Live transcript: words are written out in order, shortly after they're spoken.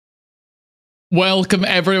Welcome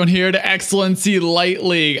everyone here to Excellency Light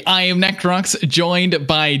League. I am Necrox, joined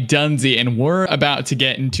by Dunsey, and we're about to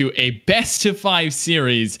get into a best of 5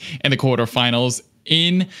 series in the quarterfinals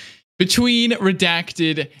in between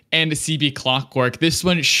Redacted and CB Clockwork. This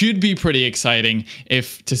one should be pretty exciting,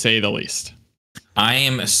 if to say the least. I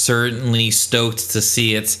am certainly stoked to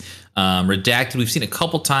see it. Redacted, we've seen a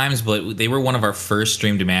couple times, but they were one of our first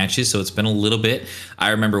streamed matches, so it's been a little bit. I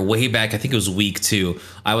remember way back, I think it was week 2,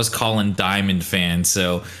 I was calling Diamond fan,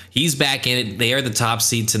 so he's back in it. They are the top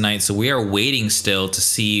seed tonight, so we are waiting still to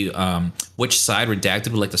see which side Redacted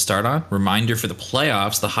would like to start on. Reminder for the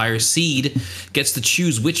playoffs, the higher seed gets to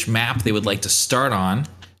choose which map they would like to start on.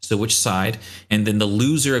 So which side, and then the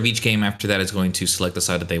loser of each game after that is going to select the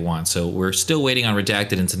side that they want. So we're still waiting on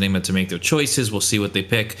Redacted and Tanima to make their choices. We'll see what they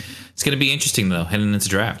pick. It's going to be interesting, though, heading into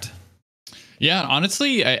draft. Yeah,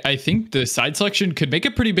 honestly, I think the side selection could make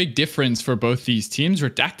a pretty big difference for both these teams.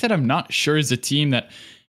 Redacted, I'm not sure, is a team that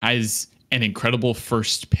has an incredible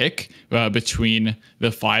first pick between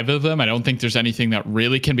the 5 of them. I don't think there's anything that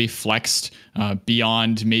really can be flexed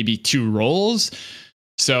beyond maybe 2 roles.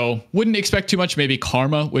 So wouldn't expect too much. Maybe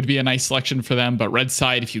Karma would be a nice selection for them. But red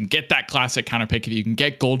side, if you can get that classic counter pick, if you can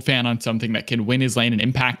get Gold Fan on something that can win his lane and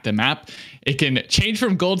impact the map, it can change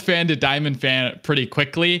from Gold Fan to Diamond Fan pretty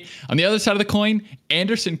quickly. On the other side of the coin,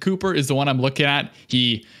 Anderson Cooper is the one I'm looking at.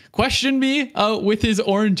 He questioned me with his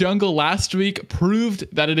orange jungle last week, proved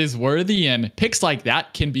that it is worthy, and picks like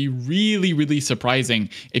that can be really, really surprising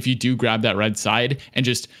if you do grab that red side and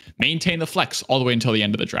just maintain the flex all the way until the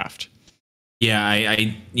end of the draft. Yeah,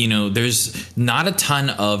 there's not a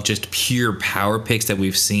ton of just pure power picks that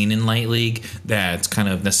we've seen in Light League that kind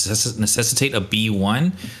of necessitate a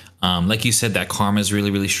B1. Like you said, that Karma is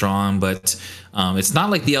really, really strong, but it's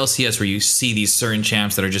not like the LCS where you see these certain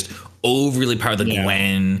champs that are just overly powerful. The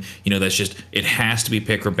Gwen, that's just, it has to be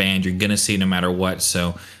pick or banned. You're going to see no matter what.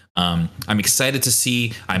 So I'm excited to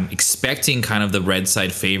see. I'm expecting kind of the red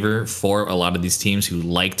side favor for a lot of these teams who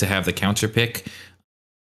like to have the counter pick.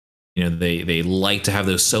 They like to have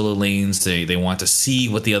those solo lanes. They want to see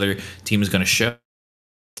what the other team is going to show.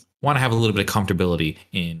 Want to have a little bit of comfortability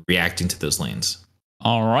in reacting to those lanes.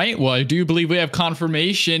 All right. Well, I do believe we have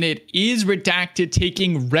confirmation. It is Redacted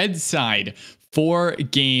taking red side for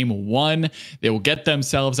game 1. They will get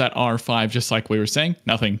themselves at R5, just like we were saying.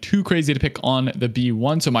 Nothing too crazy to pick on the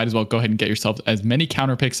B1, so might as well go ahead and get yourself as many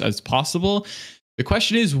counter picks as possible. The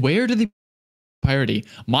question is, where do the priority?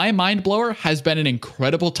 My mind blower has been an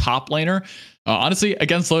incredible top laner. Honestly,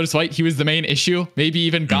 against Lotus White, he was the main issue. Maybe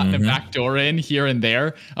even gotten a backdoor in here and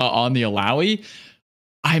there on the Alawi.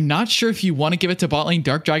 I'm not sure if you want to give it to bot lane.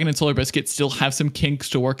 Dark Dragon and Solar Biscuit still have some kinks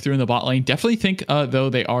to work through in the bot lane. Definitely think, though,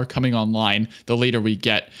 they are coming online the later we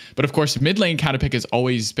get. But of course, mid lane counter pick has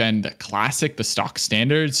always been the classic, the stock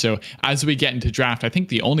standard. So as we get into draft, I think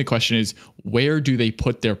the only question is, where do they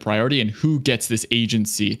put their priority and who gets this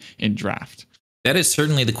agency in draft? That is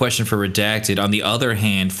certainly the question for Redacted. On the other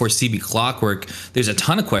hand, for CB Clockwork, there's a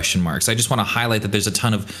ton of question marks. I just want to highlight that there's a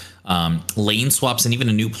ton of lane swaps and even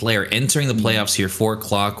a new player entering the playoffs here for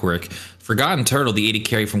Clockwork. Forgotten Turtle, the AD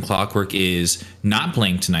carry from Clockwork, is not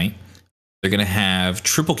playing tonight. They're going to have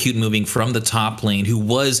Triple Cute moving from the top lane, who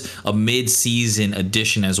was a mid-season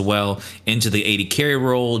addition as well, into the AD carry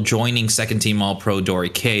role, joining second team All-Pro Dory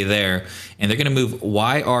K there. And they're going to move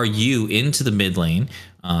YRU into the mid lane.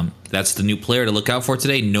 That's the new player to look out for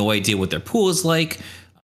today. No idea what their pool is like.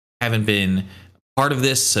 Haven't been part of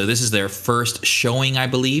this, so this is their first showing, I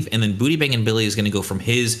believe. And then Booty Bang and Billy is going to go from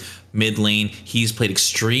his mid lane. He's played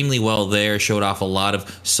extremely well there, showed off a lot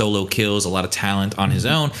of solo kills, a lot of talent on his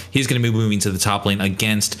own. He's going to be moving to the top lane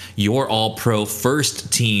against your all-pro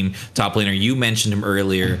first team top laner. You mentioned him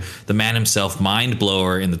earlier, the man himself, Mind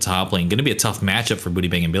Blower in the top lane. Going to be a tough matchup for Booty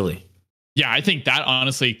Bang and Billy. Yeah, I think that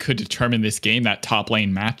honestly could determine this game, that top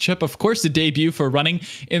lane matchup. Of course, the debut for running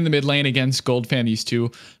in the mid lane against Gold Fan. These two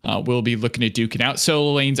will be looking at duking out.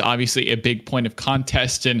 Solo lanes, obviously a big point of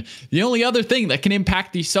contest. And the only other thing that can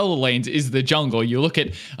impact these solo lanes is the jungle. You look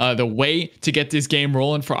at the way to get this game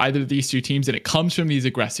rolling for either of these two teams, and it comes from these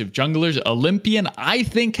aggressive junglers. Olympian, I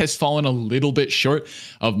think, has fallen a little bit short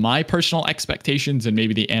of my personal expectations and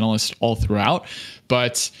maybe the analysts all throughout.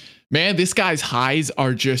 But man, this guy's highs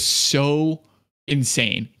are just so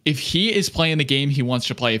insane. If he is playing the game he wants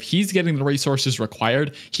to play, if he's getting the resources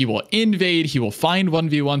required, he will invade, he will find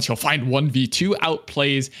 1v1s, he'll find 1v2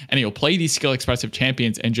 outplays, and he'll play these skill expressive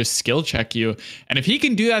champions and just skill check you. And if he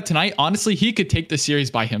can do that tonight, honestly, he could take the series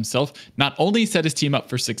by himself, not only set his team up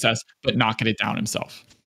for success, but knocking it down himself.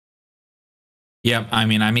 Yeah, I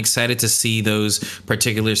mean, I'm excited to see those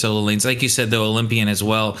particular solo lanes. Like you said, though, Olympian as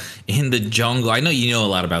well in the jungle. I know you know a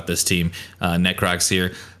lot about this team, Necrox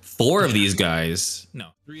here. Four of these guys, no,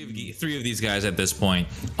 three of these guys at this point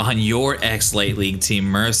on your X Light League team,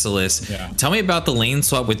 Merciless. Yeah. Tell me about the lane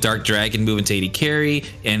swap with Dark Dragon moving to AD carry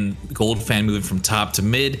and Goldfan moving from top to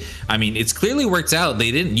mid. I mean, it's clearly worked out.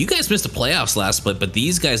 You guys missed the playoffs last split, but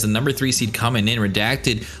these guys, the number 3 seed coming in,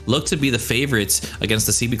 Redacted, look to be the favorites against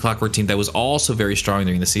the CB Clockwork team that was also very strong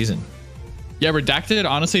during the season. Yeah, Redacted,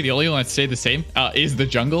 honestly, the only one that stayed the same is the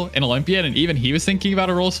jungle in Olympian, and even he was thinking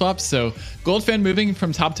about a role swap. So Goldfan moving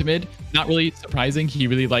from top to mid, not really surprising. He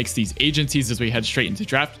really likes these agencies as we head straight into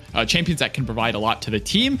draft. Champions that can provide a lot to the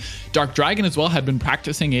team. Dark Dragon as well had been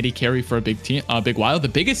practicing AD carry for a big while. The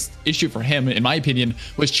biggest issue for him, in my opinion,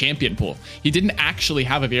 was champion pool. He didn't actually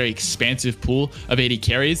have a very expansive pool of AD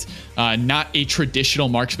carries. Not a traditional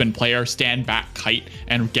marksman player, stand back, kite,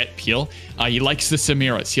 and get peel. He likes the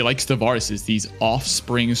Samiras. He likes the Varses, these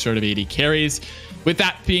offspring sort of AD carries. With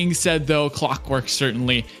that being said, though, Clockwork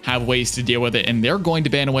certainly have ways to deal with it, and they're going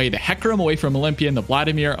to ban away the Hecarim away from Olympian, the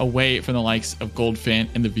Vladimir away from the likes of Goldfan,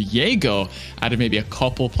 and the Viego out of maybe a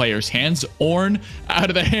couple players' hands. Ornn out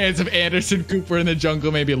of the hands of Anderson Cooper in the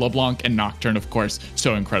jungle, maybe LeBlanc, and Nocturne, of course,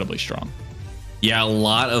 so incredibly strong. Yeah, a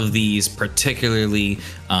lot of these particularly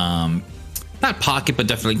not pocket, but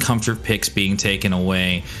definitely comfort picks being taken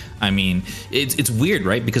away. I mean, it's weird,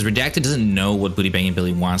 right? Because Redacted doesn't know what Booty Banging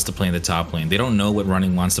Billy wants to play in the top lane. They don't know what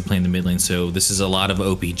Running wants to play in the mid lane. So this is a lot of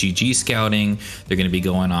OPGG scouting. They're going to be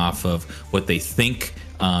going off of what they think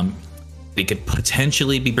they could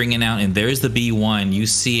potentially be bringing out. And there's the B1. You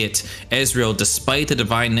see it. Ezreal, despite the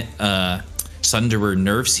Divine Sunderer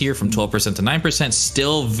nerfs here from 12% to 9%,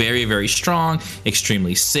 still very, very strong,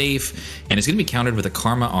 extremely safe. And it's going to be countered with a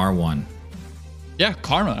Karma R1. Yeah,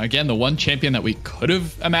 Karma, again, the one champion that we could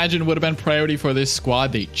have imagined would have been priority for this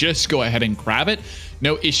squad. They just go ahead and grab it.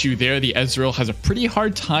 No issue there. The Ezreal has a pretty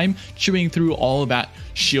hard time chewing through all of that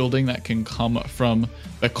shielding that can come from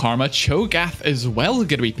the Karma. Cho'Gath as well going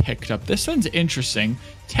to be picked up. This one's interesting.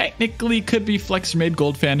 Technically could be flex mid.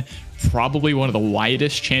 Goldfan, probably one of the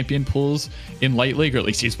widest champion pools in Light League, or at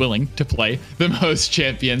least he's willing to play the most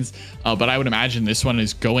champions. But I would imagine this one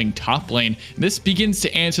is going top lane. And this begins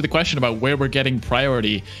to answer the question about where we're getting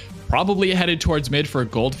priority. Probably headed towards mid for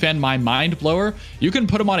Goldfan, my mind blower. You can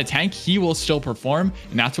put him on a tank, he will still perform,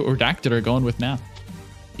 and that's what Redacted are going with now.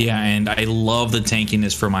 Yeah, and I love the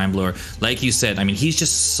tankiness for Mindblower. Like you said, I mean, he's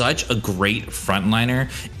just such a great frontliner,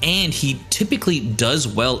 and he typically does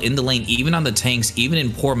well in the lane, even on the tanks, even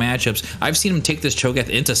in poor matchups. I've seen him take this Cho'Gath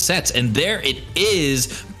into sets, and there it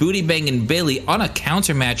is, Booty Bangin' Billy on a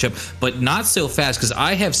counter matchup, but not so fast, because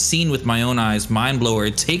I have seen with my own eyes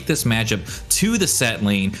Mindblower take this matchup to the set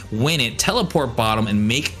lane, win it, teleport bottom, and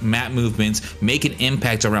make map movements, make an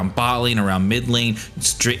impact around bot lane, around mid lane,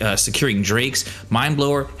 securing Drakes.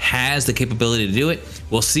 Mindblower has the capability to do it.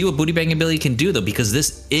 We'll see what Booty Bangin' Billy can do, though, because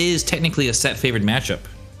this is technically a set favored matchup.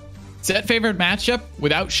 Set favored matchup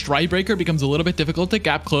without Stridebreaker becomes a little bit difficult to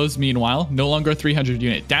gap close. Meanwhile, no longer 300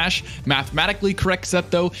 unit dash. Mathematically correct set,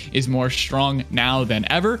 though, is more strong now than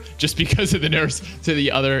ever, just because of the nerfs to the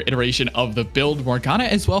other iteration of the build. Morgana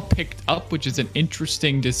as well picked up, which is an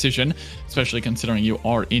interesting decision, especially considering you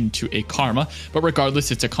are into a Karma. But regardless,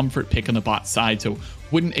 it's a comfort pick on the bot side, so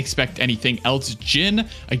wouldn't expect anything else. Jhin,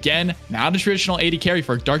 again, not a traditional AD carry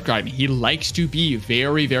for Dark Dragon. He likes to be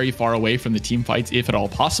very, very far away from the team fights, if at all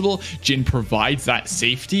possible. Jhin provides that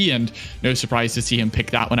safety, and no surprise to see him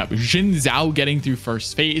pick that one up. Jhin Zhao getting through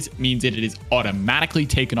first phase means that it is automatically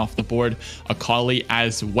taken off the board. Akali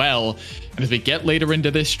as well. And as we get later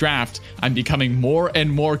into this draft, I'm becoming more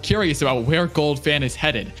and more curious about where Goldfan is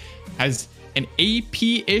headed. As an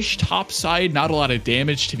AP-ish top side, not a lot of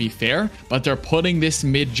damage to be fair, but they're putting this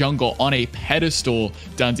mid jungle on a pedestal,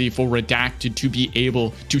 Dunsey, for Redacted to be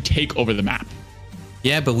able to take over the map.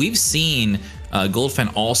 Yeah, but we've seen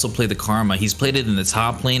Goldfan also play the Karma. He's played it in the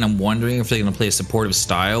top lane. I'm wondering if they're going to play a supportive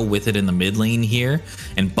style with it in the mid lane here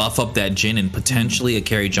and buff up that Jhin and potentially a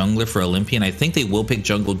carry jungler for Olympian. I think they will pick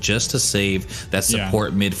jungle just to save that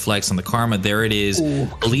support mid flex on the Karma. There it is.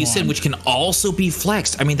 Elysian, which can also be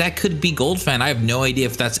flexed. I mean, that could be Goldfan. I have no idea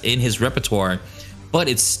if that's in his repertoire, but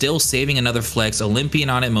it's still saving another flex. Olympian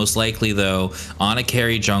on it most likely, though, on a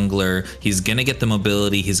carry jungler. He's going to get the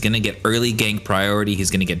mobility. He's going to get early gank priority. He's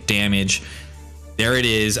going to get damage. There it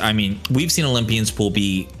is. I mean, we've seen Olympian's pool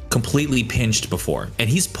be completely pinched before, and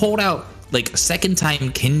he's pulled out like second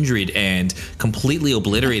time Kindred and completely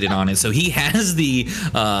obliterated on it. So he has the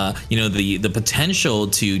the potential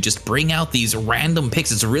to just bring out these random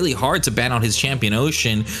picks. It's really hard to ban out his champion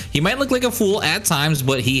Ocean. He might look like a fool at times,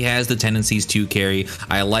 but he has the tendencies to carry.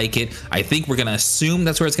 I like it. I think we're gonna assume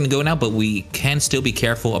that's where it's gonna go now, but we can still be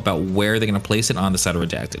careful about where they're gonna place it on the side of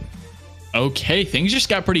Redacted. Okay, things just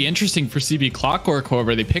got pretty interesting for CB Clockwork.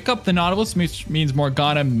 However, they pick up the Nautilus, which means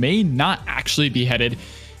Morgana may not actually be headed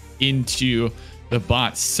into the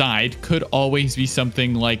bot side. Could always be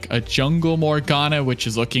something like a jungle Morgana, which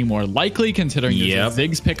is looking more likely considering there's a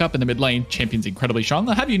Ziggs pickup in the mid lane. Champion's incredibly strong.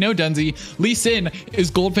 How do you know, Dunzy? Lee Sin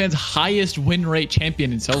is Goldfan's highest win rate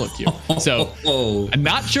champion in solo queue. So I'm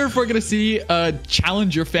not sure if we're going to see a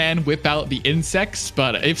challenger fan whip out the insects,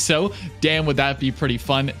 but if so, damn, would that be pretty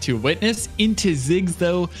fun to witness. Into Ziggs,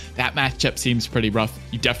 though, that matchup seems pretty rough.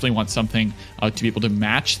 You definitely want something to be able to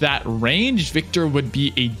match that range. Victor would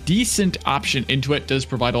be a decent option into it. Does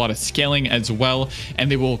provide a lot of scaling as well, and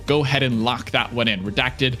they will go ahead and lock that one in.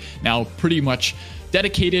 Redacted now pretty much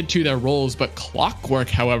dedicated to their roles, but Clockwork,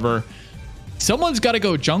 however, someone's got to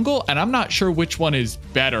go jungle, and I'm not sure which one is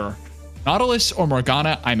better, Nautilus or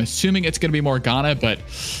Morgana. I'm assuming it's going to be Morgana, but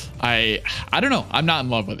I don't know. I'm not in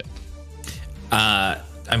love with it.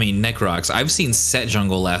 I mean, Necrox, I've seen set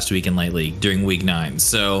jungle last week in Light League during week 9.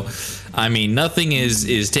 So, I mean, nothing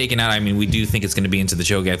is taken out. I mean, we do think it's going to be into the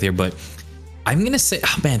Cho'Gath here, but I'm going to say,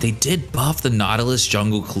 oh man, they did buff the Nautilus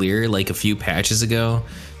jungle clear like a few patches ago,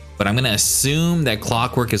 but I'm going to assume that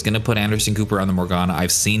Clockwork is going to put Anderson Cooper on the Morgana.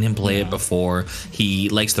 I've seen him play it before. He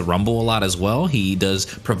likes to rumble a lot as well. He does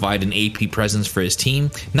provide an AP presence for his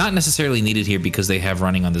team. Not necessarily needed here because they have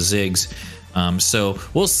running on the Ziggs. So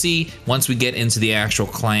we'll see once we get into the actual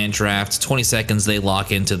client draft. 20 seconds, they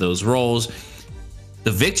lock into those roles.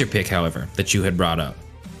 The Victor pick, however, that you had brought up,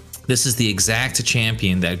 this is the exact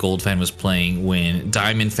champion that Goldfan was playing when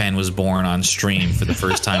Diamond Fan was born on stream for the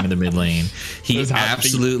first time in the mid lane. He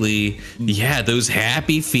absolutely, those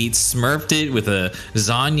happy feet, smurfed it with a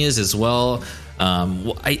Zanya's as well.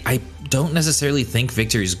 I don't necessarily think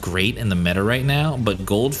Victor is great in the meta right now, but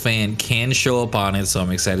Goldfan can show up on it, so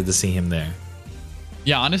I'm excited to see him there.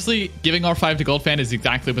 Yeah, honestly, giving R5 to Goldfan is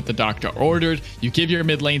exactly what the doctor ordered. You give your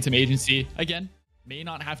mid lane some agency. Again, may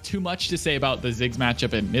not have too much to say about the Ziggs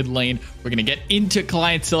matchup in mid lane. We're going to get into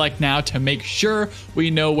client select now to make sure we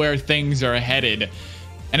know where things are headed.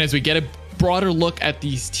 And as we get a broader look at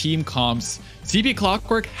these team comps, CB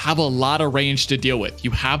Clockwork have a lot of range to deal with.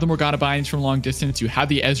 You have the Morgana binds from long distance, you have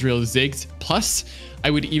the Ezreal Ziggs, plus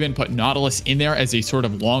I would even put Nautilus in there as a sort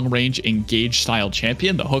of long range engage style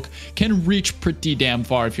champion. The hook can reach pretty damn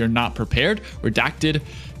far if you're not prepared. Redacted,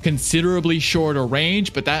 considerably shorter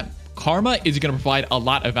range, but that Karma is going to provide a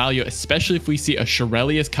lot of value, especially if we see a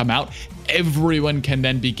Shirelius come out. Everyone can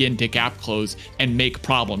then begin to gap close and make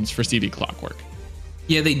problems for CB Clockwork.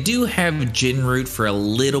 Yeah, they do have Jin Root for a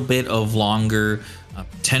little bit of longer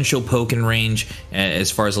potential poke in range,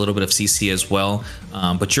 as far as a little bit of CC as well.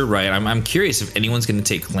 But you're right. I'm curious if anyone's going to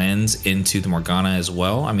take cleanse into the Morgana as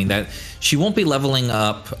well. I mean, that she won't be leveling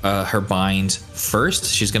up her bind first.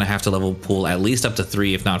 She's going to have to level pool at least up to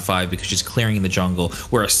 3, if not 5, because she's clearing in the jungle.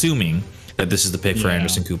 We're assuming that this is the pick for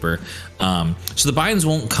Anderson Cooper. So the binds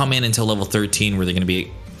won't come in until level 13, where they're going to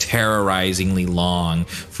be terrorizingly long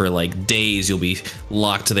for like days. You'll be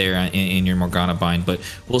locked there in your Morgana bind, but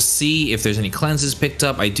we'll see if there's any cleanses picked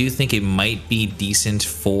up. I do think it might be decent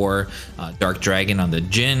for Dark Dragon on the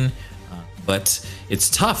Jhin, but it's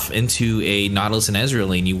tough into a Nautilus and Ezreal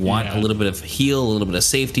lane. You want a little bit of heal, a little bit of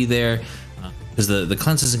safety there, because the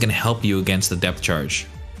cleanse isn't going to help you against the depth charge.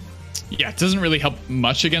 Yeah, it doesn't really help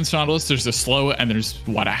much against Nautilus. There's a slow, and there's,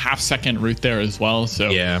 what, a half-second root there as well.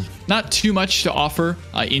 So not too much to offer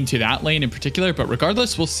into that lane in particular. But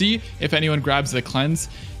regardless, we'll see if anyone grabs the cleanse.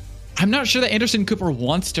 I'm not sure that Anderson Cooper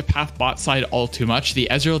wants to path bot side all too much. The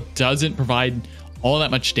Ezreal doesn't provide all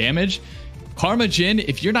that much damage. Karma Jhin,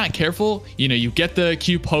 if you're not careful, you get the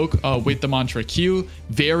Q poke with the Mantra Q,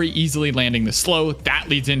 very easily landing the slow. That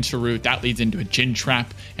leads into root, that leads into a Jhin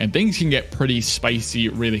trap, and things can get pretty spicy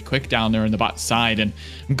really quick down there in the bot side. And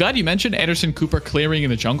I'm glad you mentioned Anderson Cooper clearing in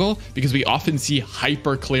the jungle, because we often see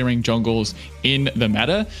hyper clearing jungles in the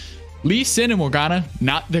meta. Lee Sin and Morgana,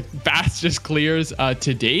 not the fastest clears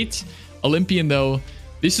to date. Olympian, though,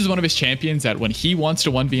 this is one of his champions that when he wants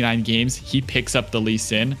to 1v9 games, he picks up the Lee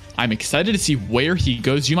Sin. I'm excited to see where he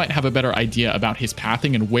goes. You might have a better idea about his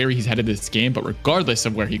pathing and where he's headed this game, but regardless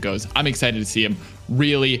of where he goes, I'm excited to see him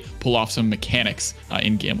really pull off some mechanics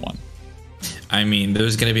in game 1. I mean,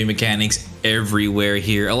 there's going to be mechanics everywhere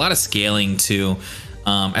here. A lot of scaling too.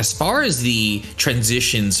 As far as the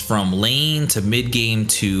transitions from lane to mid game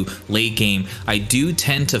to late game, I do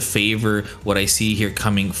tend to favor what I see here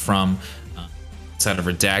coming from side of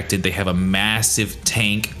Redacted. They have a massive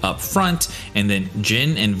tank up front, and then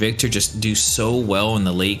Jin and Victor just do so well in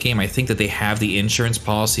the late game. I think that they have the insurance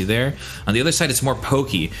policy there. On the other side, it's more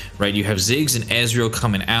pokey, right? You have Ziggs and Ezreal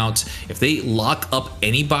coming out. If they lock up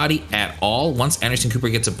anybody at all, once Anderson Cooper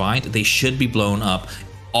gets a bind, they should be blown up.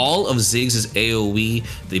 All of Ziggs' AoE,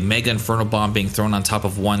 the Mega Inferno Bomb being thrown on top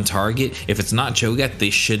of one target, if it's not Cho'Gath, they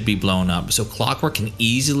should be blown up. So Clockwork can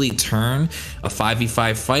easily turn a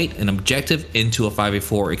 5v5 fight, an objective, into a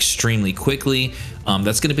 5v4 extremely quickly.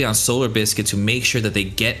 That's going to be on Solar Biscuit to make sure that they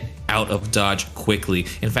get out of dodge quickly.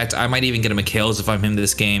 In fact, I might even get a Mikhails if I'm him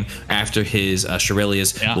this game after his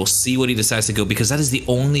Shurelya's. Yeah. We'll see what he decides to go, because that is the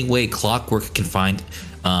only way Clockwork can find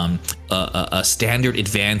a standard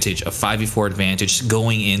advantage, a 5v4 advantage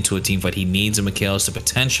going into a team fight. He needs a Mikhails to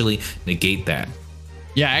potentially negate that.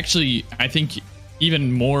 Yeah, actually, I think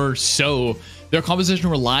even more so, their composition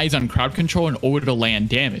relies on crowd control in order to land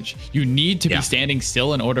damage. You need to be standing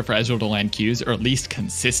still in order for Ezreal to land Qs, or at least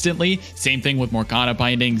consistently. Same thing with Morgana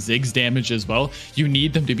binding, Ziggs damage as well. You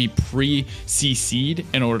need them to be pre-CC'd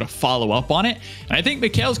in order to follow up on it. And I think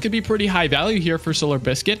Mikhails could be pretty high value here for Solar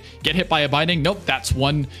Biscuit. Get hit by a binding, nope, that's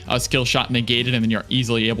one skill shot negated, and then you're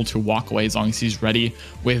easily able to walk away as long as he's ready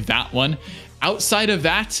with that one. Outside of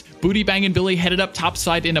that, Booty Bang and Billy headed up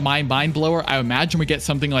topside into my Mind Blower. I imagine we get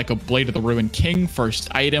something like a Blade of the Ruined King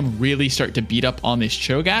first item, really start to beat up on this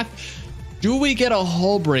Cho'Gath. Do we get a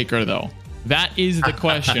Hull Breaker though? That is the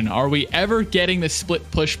question. Are we ever getting the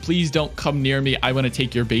split push? Please don't come near me. I want to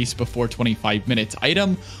take your base before 25 minutes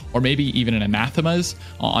item, or maybe even an Anathemas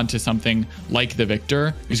onto something like the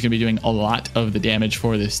Victor, who's going to be doing a lot of the damage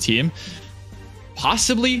for this team.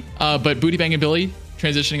 Possibly, but Booty Bang and Billy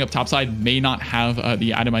transitioning up topside may not have the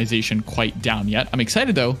itemization quite down yet. I'm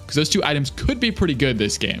excited though, because those two items could be pretty good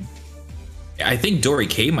this game. I think Dory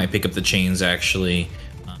K might pick up the chains actually.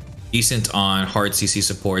 Decent on hard CC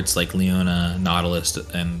supports like Leona, Nautilus,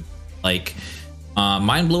 and like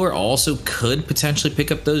Mind Blower also could potentially pick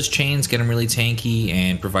up those chains, get them really tanky,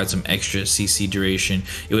 and provide some extra CC duration.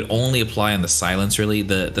 It would only apply on the silence really.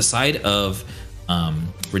 The side of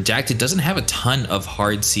Redacted doesn't have a ton of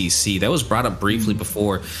hard CC. That was brought up briefly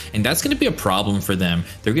before, and that's going to be a problem for them.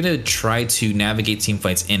 They're going to try to navigate team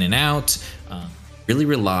fights in and out, really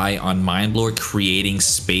rely on Mind Blower creating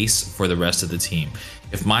space for the rest of the team.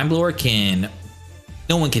 If Mind Blower can,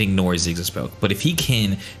 no one can ignore Ziggs' spell, but if he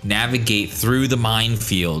can navigate through the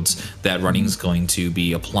minefields that Running is going to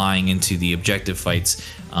be applying into the objective fights,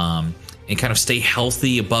 and kind of stay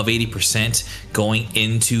healthy above 80% going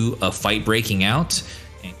into a fight breaking out,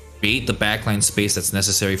 and create the backline space that's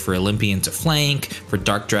necessary for Olympian to flank, for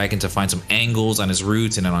Dark Dragon to find some angles on his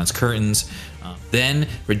roots and on his curtains, then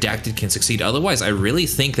Redacted can succeed. Otherwise, I really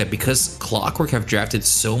think that because Clockwork have drafted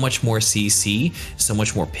so much more CC, so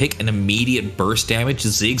much more pick and immediate burst damage,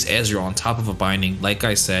 Ziggs, Ezreal on top of a binding, like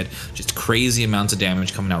I said, just crazy amounts of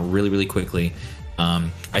damage coming out really, really quickly.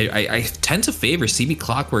 I tend to favor CB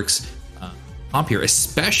Clockwork's comp here,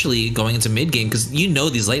 especially going into mid game, because you know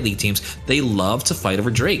these late league teams, they love to fight over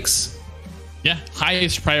Drakes. Yeah,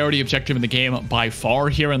 highest priority objective in the game by far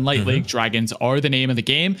here in late league. Dragons are the name of the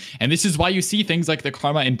game, and this is why you see things like the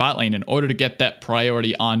Karma in bot lane in order to get that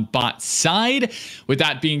priority on bot side. With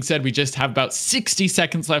that being said, we just have about 60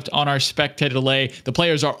 seconds left on our spectator delay. The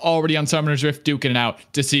players are already on Summoner's Rift duking it out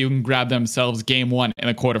to see who can grab themselves game one in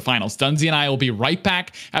the quarterfinals. Dunsey and I will be right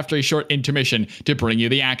back after a short intermission to bring you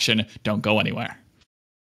the action. Don't go anywhere.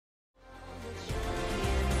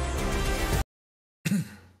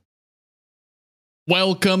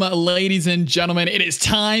 Welcome, ladies and gentlemen. It is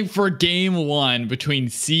time for game one between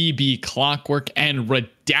CB Clockwork and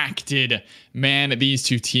Redacted. Man, these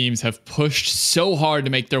two teams have pushed so hard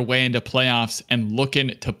to make their way into playoffs and looking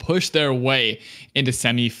to push their way into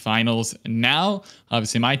semifinals now.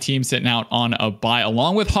 Obviously, my team sitting out on a bye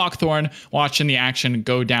along with Hawkthorne, watching the action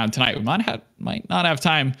go down tonight. We might not have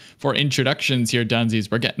time for introductions here, Dunsies.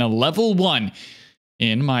 We're getting a level 1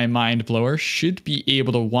 in my Mind Blower. Should be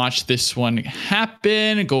able to watch this one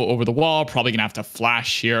happen, go over the wall. Probably gonna have to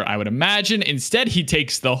flash here, I would imagine. Instead, he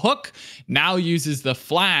takes the hook, now uses the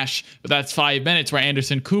flash, but that's 5 minutes where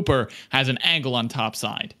Anderson Cooper has an angle on top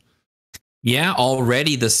side. Yeah,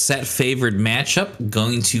 already the set favored matchup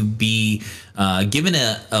going to be given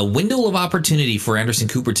a window of opportunity for Anderson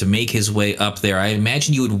Cooper to make his way up there. I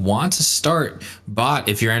imagine you would want to start bot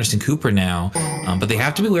if you're Anderson Cooper now, but they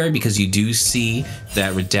have to be wary because you do see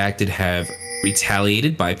that Redacted have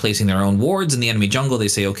retaliated by placing their own wards in the enemy jungle. They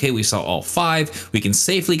say, okay, we saw all 5. We can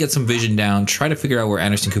safely get some vision down, try to figure out where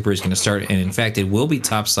Anderson Cooper is going to start. And in fact, it will be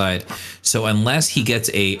topside. So unless he gets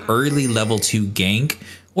a early level 2 gank,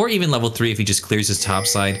 or even level 3 if he just clears his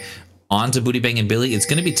topside onto Booty Bang and Billy, it's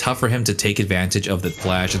going to be tough for him to take advantage of the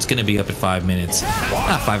flash. It's going to be up at 5 minutes,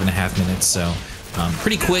 not 5.5 minutes. So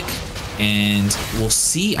pretty quick. And we'll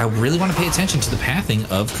see. I really want to pay attention to the pathing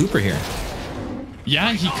of Cooper here.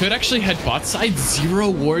 Yeah, he could actually head bot side.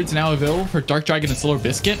 0 wards now available for Dark Dragon and Solar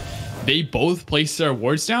Biscuit. They both placed their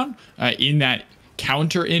wards down in that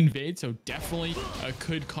counter invade, so definitely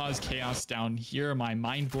could cause chaos down here. My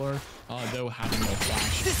mind blower, though, having no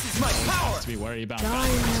flash. This is my power to be worried about.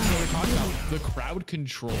 We're talking about the crowd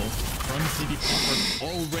control from CB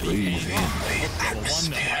Clockwork already paying off. Level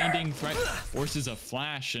 1, the binding threat forces a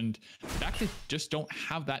flash, and Redacted just don't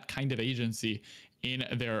have that kind of agency in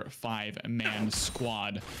their 5-man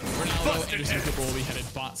squad. For now, though, Anderson Cooper will be headed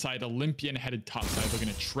bot side, Olympian headed top side. They're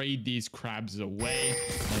going to trade these crabs away.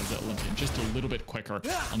 As Olympian just a little bit quicker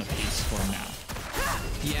on the pace for now.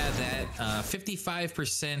 Yeah, that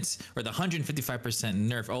 55% or the 155%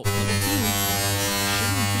 nerf. Oh, shouldn't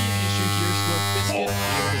be an issue here. Slow Biscuit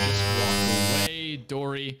able to just walk away.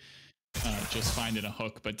 Dory just finding a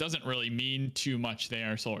hook, but doesn't really mean too much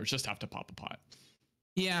there. Solars just have to pop a pot.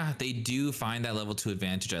 Yeah, they do find that level 2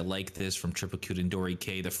 advantage. I like this from Triple Cute and Dory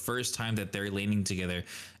K. The first time that they're laning together,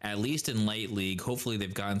 at least in Light League. Hopefully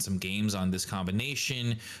they've gotten some games on this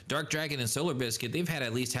combination. Dark Dragon and Solar Biscuit, they've had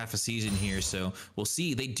at least half a season here, so we'll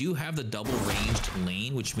see. They do have the double ranged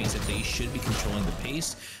lane, which means that they should be controlling the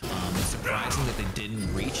pace. It's surprising that they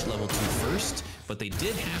didn't reach level 2 first, but they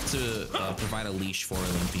did have to provide a leash for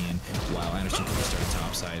Olympian while Anderson Cooper started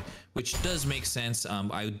topside, which does make sense.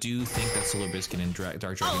 I do think that Solar Biscuit and Dark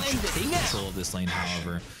Dragon should take control of this lane,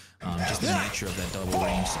 however. Just the nature of that double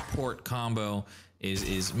range support combo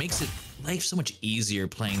makes it life so much easier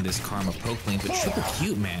playing this Karma poke lane. But Triple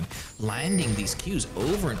Cute, man, landing these Qs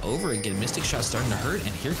over and over again. Mystic Shot starting to hurt,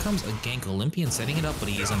 and here comes a gank. Olympian setting it up, but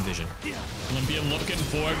he is on vision. Olympian looking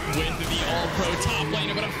for it with the all-pro top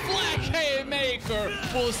laner, but a flash haymaker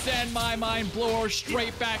will send my mind blower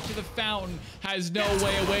straight back to the fountain. Has no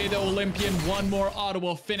way away, though. Olympian, one more auto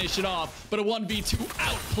will finish it off, but a 1v2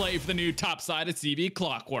 outplay for the new top side of CB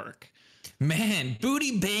Clockwork. Man,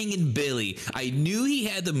 Booty Bang and Billy. I knew he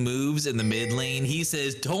had the moves in the mid lane. He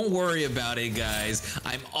says, don't worry about it, guys.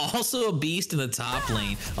 I'm also a beast in the top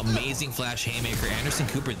lane. Amazing flash haymaker. Anderson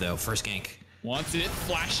Cooper, though, first gank. Wants it,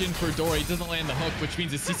 flash in for Dory, doesn't land the hook, which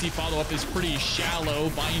means the CC follow-up is pretty shallow.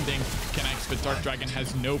 Binding connects, but Dark Dragon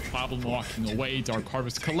has no problem walking away. Dark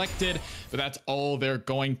Harvest collected, but that's all they're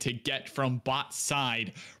going to get from bot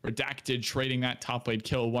side. Redacted trading that top lane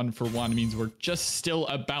kill 1-for-1 means we're just still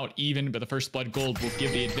about even, but the first blood gold will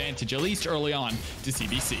give the advantage, at least early on, to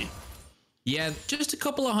CBC. Yeah, just a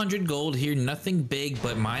couple of 100 gold here, nothing big,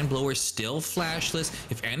 but Mind Blower still flashless.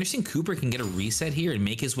 If Anderson Cooper can get a reset here and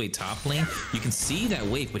make his way top lane, you can see that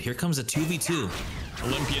wave, but here comes a 2v2.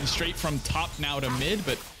 Olympian straight from top now to mid,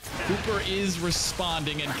 but Cooper is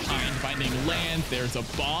responding in kind, finding land. There's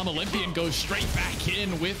a bomb. Olympian goes straight back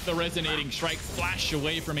in with the resonating strike, flash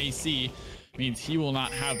away from AC. Means he will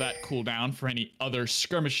not have that cooldown for any other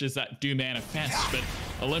skirmishes that do manifest, but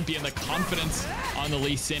Olympian, the confidence on the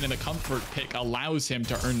Lee Sin and the comfort pick allows him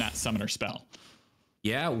to earn that summoner spell.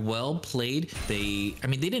 Yeah, well played. They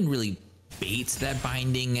didn't really bait that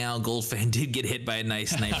binding out. Goldfan did get hit by a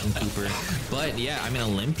nice snipe from Cooper, but yeah,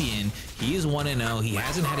 Olympian, he is 1-0. He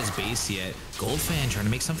hasn't had his base yet. Goldfan trying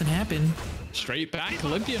to make something happen. Straight back,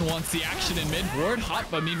 Olympian wants the action in mid ward hop,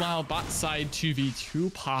 but meanwhile bot side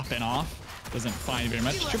 2v2 popping off. Doesn't find very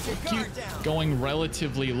much. Triple Cute going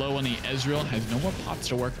relatively low on the Ezreal. Has no more pots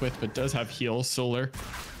to work with, but does have heal. Solar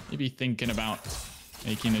maybe thinking about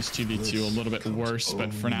making this 2v2 a little bit worse,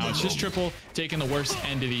 but for now it's just Triple taking the worst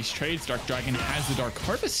end of these trades. Dark Dragon has the Dark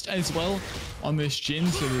Harvest as well on this Jhin,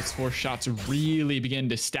 so those 4 shots really begin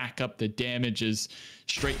to stack up the damages.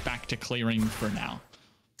 Straight back to clearing for now.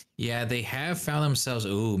 Yeah, they have found themselves.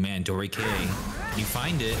 Oh man, Dory K, you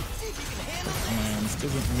find it. This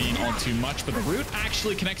doesn't mean all too much, but the root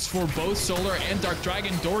actually connects for both Solar and Dark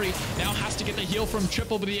Dragon. Dory now has to get the heal from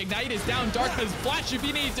Triple, but the Ignite is down. Dark has flash if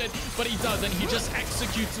he needs it, but he doesn't. He just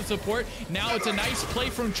executes the support. Now it's a nice play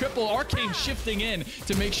from Triple. Arcane shifting in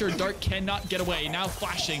to make sure Dark cannot get away. Now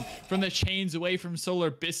flashing from the chains away from Solar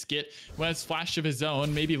Biscuit, who has flash of his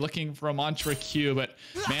own, maybe looking for a mantra Q, but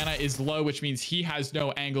mana is low, which means he has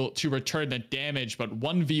no angle to return the damage. But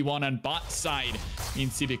 1v1 on bot side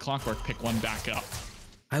means CB Clockwork pick one back up.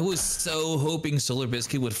 I was so hoping Solar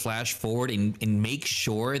Biscuit would flash forward and make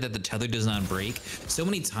sure that the tether does not break. So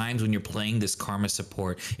many times when you're playing this Karma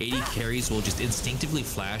support, AD carries will just instinctively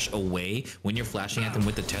flash away when you're flashing at them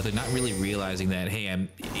with the tether, not really realizing that, hey,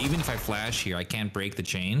 even if I flash here, I can't break the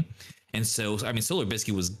chain. And so, I mean, Solar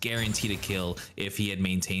Biscuit was guaranteed a kill if he had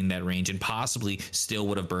maintained that range and possibly still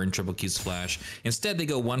would have burned Triple Q's flash. Instead, they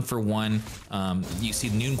go 1 for 1. You see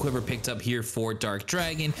Noon Quiver picked up here for Dark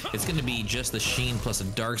Dragon. It's going to be just the Sheen plus a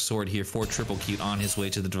Dark Sword here for Triple Q on his way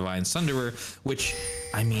to the Divine Sunderer, which,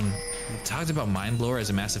 I mean, we talked about Mind Blower as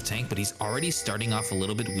a massive tank, but he's already starting off a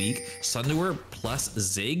little bit weak. Sunderer plus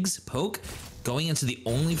Ziggs poke going into the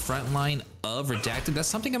only front line of Redacted. That's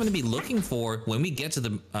something I'm going to be looking for when we get to the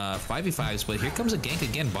 5v5s, but here comes a gank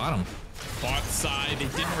again, bottom. Bot side, they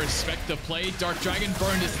didn't respect the play. Dark Dragon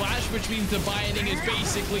burned his flash, which means the binding is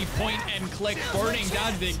basically point and click, burning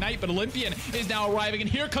down the ignite, but Olympian is now arriving, and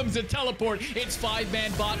here comes the teleport. It's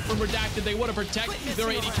 5-man bot from Redacted. They want to protect their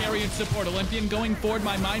AD carry and support. Olympian going forward,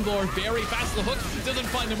 my Mind Blower very fast. The hook doesn't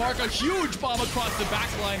find the mark. A huge bomb across the back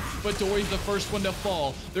line, but Dory's the first one to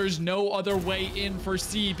fall. There's no other way in for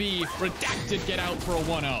CB. Redacted get out for a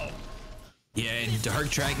 1-0. Yeah, and Dark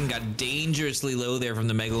Dragon got dangerously low there from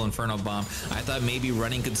the Megalo Inferno bomb. I thought maybe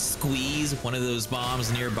running could squeeze one of those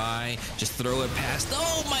bombs nearby, just throw it past.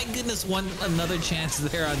 Oh my goodness, another chance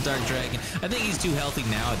there on Dark Dragon. I think he's too healthy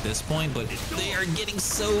now at this point, but they are getting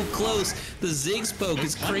so close. The Ziggs poke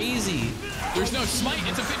is crazy. There's no smite.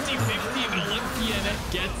 It's a 50-50, but Olympian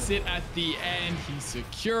gets it at the end. He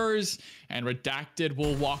secures, and Redacted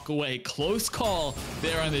will walk away. Close call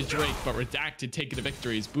there on the Drake, but Redacted taking the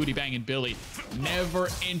victories. Booty Bang and Billy never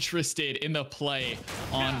interested in the play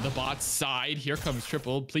on the bot's side. Here comes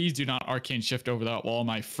Triple. Please do not arcane shift over that wall,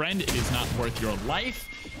 my friend. It is not worth your life,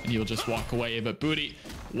 and you'll just walk away. But Booty,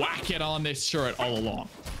 whack it on this turret all along.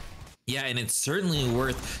 Yeah, and it's certainly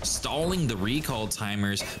worth stalling the recall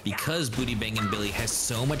timers because Booty Bang and Billy has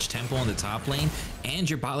so much tempo on the top lane, and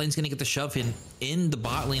your bot lane's going to get the shove in the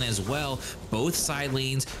bot lane as well. Both side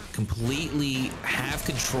lanes completely have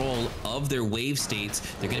control of their wave states.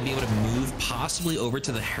 They're going to be able to move possibly over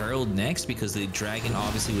to the Herald next because the Dragon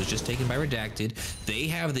obviously was just taken by Redacted. They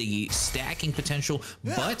have the stacking potential,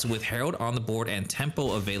 but with Herald on the board and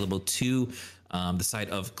tempo available to the side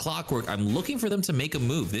of Clockwork, I'm looking for them to make a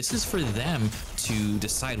move. This is for them to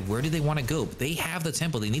decide where do they want to go. They have the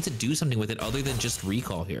tempo. They need to do something with it other than just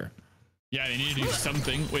recall here. Yeah, they need to do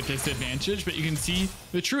something with this advantage, but you can see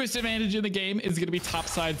the truest advantage in the game is going to be top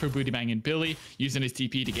side for Booty Bang and Billy, using his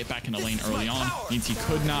TP to get back in the lane early on. Means he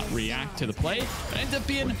could not react to the play, but ends up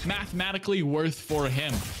being mathematically worth for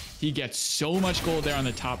him. He gets so much gold there on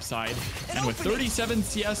the top side, and with 37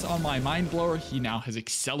 CS on my Mind Blower, he now has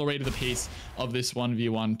accelerated the pace of this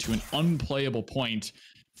 1v1 to an unplayable point.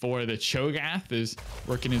 For the Cho'Gath is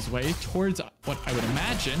working his way towards what I would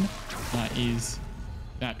imagine is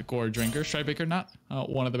that Gore Drinker. Strybreaker, not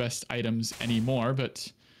one of the best items anymore, but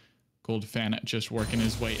Gold Fan just working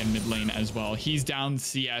his way in mid lane as well. He's down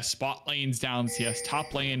CS, spot lane's down CS,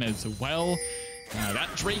 top lane as well. That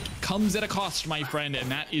Drake comes at a cost, my friend,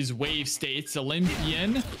 and that is wave states.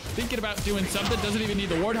 Olympian thinking about doing something, doesn't even need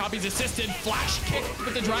the ward hop. He's assisted, flash kick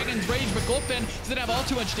with the Dragon's Rage, but Goldfan doesn't have all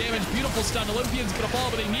too much damage. Beautiful stun. Olympian's gonna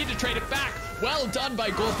fall, but they need to trade it back. Well done by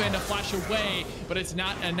Goldfan to flash away, but it's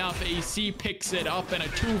not enough. AC picks it up, and a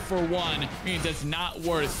 2-for-1 means it's not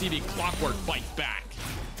worth. CD Clockwork fight back.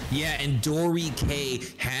 Yeah, and Dory K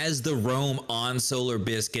has the roam on Solar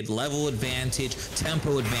Biscuit. Level advantage,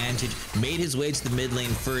 tempo advantage, made his way to the mid lane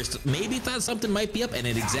first. Maybe thought something might be up, and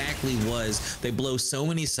it exactly was. They blow so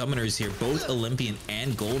many summoners here. Both Olympian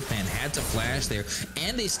and Goldfan had to flash there,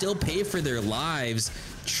 and they still pay for their lives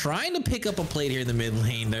trying to pick up a plate here in the mid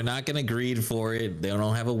lane. They're not going to greed for it. They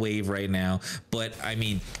don't have a wave right now. But, I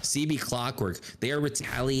mean, CB Clockwork, they are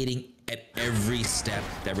retaliating at every step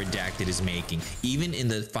that Redacted is making. Even in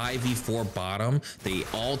the 5v4 bottom, they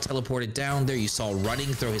all teleported down there. You saw Running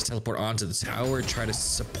throw his teleport onto the tower, try to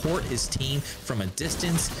support his team from a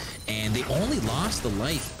distance, and they only lost the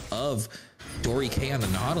life of Dory K on the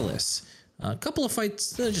Nautilus. A couple of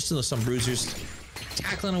fights, just some bruisers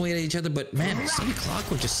tackling away at each other, but man, CB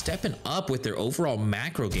Clockwork just stepping up with their overall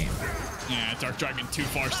macro game. Yeah, Dark Dragon too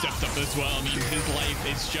far stepped up as well. I mean, his life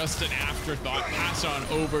is just an afterthought. Pass on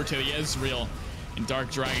over to the Ezreal, and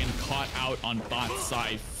Dark Dragon caught out on bot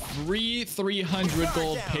side. Free 300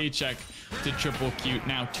 gold paycheck to Triple Q.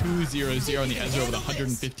 Now 2-0-0 on the Ezreal with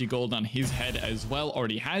 150 gold on his head as well.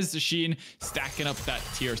 Already has the Sheen, stacking up that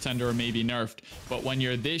tier sender or maybe nerfed. But when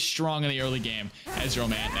you're this strong in the early game, Ezreal,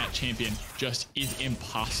 man, that champion just is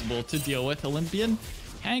impossible to deal with. Olympian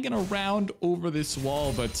hanging around over this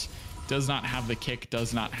wall, but does not have the kick,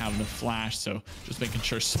 does not have the flash. So just making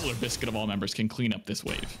sure Solar Biscuit of all members can clean up this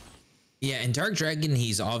wave. Yeah, and Dark Dragon,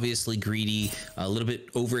 he's obviously greedy, a little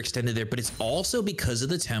bit overextended there, but it's also because of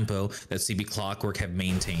the tempo that CB Clockwork have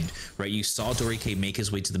maintained, right? You saw Dorike make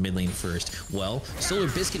his way to the mid lane first. Well, Solar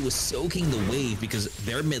Biscuit was soaking the wave because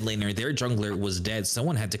their mid laner, their jungler was dead.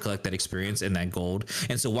 Someone had to collect that experience and that gold.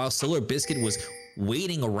 And so while Solar Biscuit was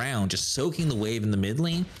waiting around, just soaking the wave in the mid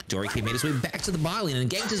lane, Dorike made his way back to the bot lane and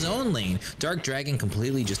ganked his own lane. Dark Dragon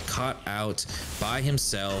completely just caught out by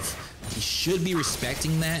himself. He should be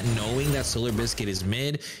respecting that, knowing that Solar Biscuit is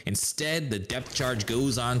mid. Instead, the depth charge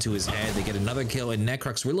goes onto his head. They get another kill, and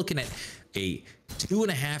Necrox, we're looking at a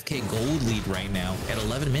 2.5k gold lead right now at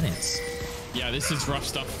 11 minutes. Yeah, this is rough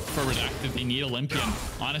stuff for Redacted. They need Olympian,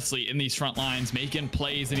 honestly, in these front lines, making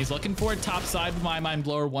plays, and he's looking for it top side with My Mind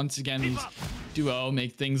Blower once again. These duo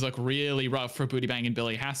make things look really rough for Booty Bang, and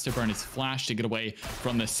Billy has to burn his flash to get away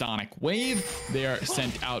from the Sonic Wave. They are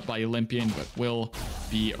sent out by Olympian, but will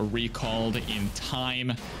be recalled in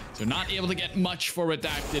time. So not able to get much for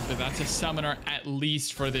Redacted, but that's a summoner at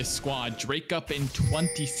least for this squad. Drake up in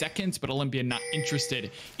 20 seconds, but Olympian not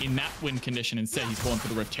interested in that win condition. Instead, he's going for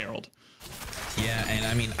the Rift Herald. Yeah, and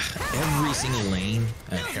I mean, every single lane,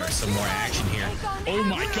 there's some more action here. Oh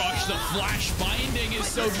my gosh, the flash binding is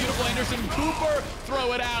so beautiful. Anderson Cooper,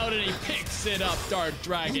 throw it out, and he picks it up. Dark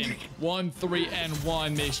Dragon,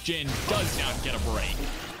 1-3-1. This Jhin does not get a break.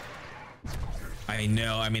 I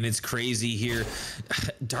know. I mean, it's crazy here.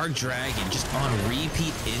 Dark Dragon just on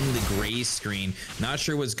repeat in the gray screen. Not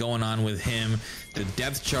sure what's going on with him. The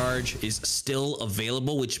depth charge is still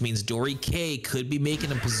available, which means Dorike could be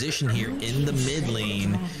making a position here in the mid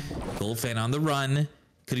lane. Goldfan on the run.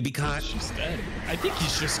 Could he be caught? She's dead. I think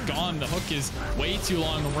he's just gone. The hook is way too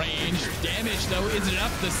long range. Damage, though, isn't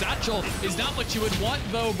enough. The satchel is not what you would want,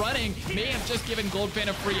 though. Running may have just given Goldfan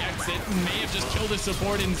a free exit. May have just killed his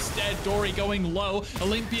support instead. Dory going low.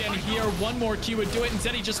 Olympian here. One more Q would do it.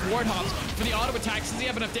 Instead, he just ward hops for the auto attack. Does he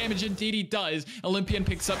have enough damage? Indeed, he does. Olympian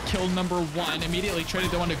picks up kill number 1. Immediately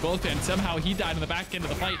traded the one to Goldfan. Somehow, he died in the back end of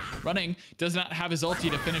the fight. Running does not have his ulti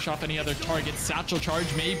to finish off any other targets. Satchel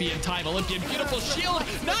charge may be in time. Olympian, beautiful shield.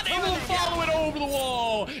 Not able to follow it over the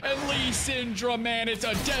wall. And Lee Syndrome, man, it's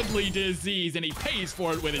a deadly disease, and he pays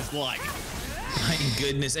for it with his life. My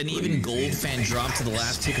goodness, and even Goldfan dropped to the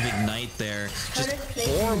last tick of Ignite there. Just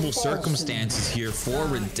horrible circumstances here for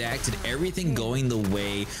Redacted. Everything going the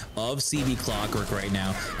way of CB Clockwork right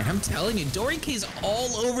now. And I'm telling you, Dorike's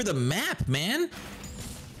all over the map, man.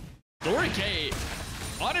 Dorike,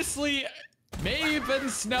 honestly, may have been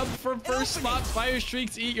snubbed for first spot. Fire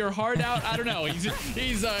Streaks, eat your heart out. I don't know. He's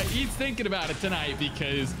thinking about it tonight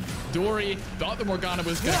because Dory thought the Morgana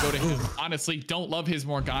was going to go to him. Honestly, don't love his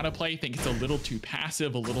Morgana play. Think it's a little too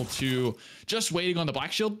passive, a little too just waiting on the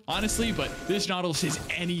Black Shield, honestly. But this Nautilus is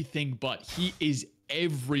anything but. He is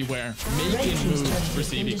everywhere, making moves for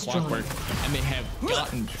CB Clockwork, and they have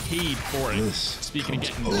gotten paid for it. Speaking of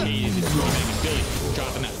getting paid, Billy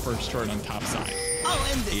dropping that first turret on top side.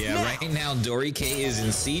 Yeah, right now Dorike is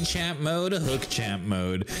in C champ mode, hook champ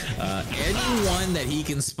mode. Anyone that he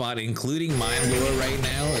can spot, including Mind Blower right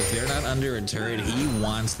now, if they're not under a turret, he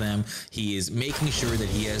wants them. He is making sure that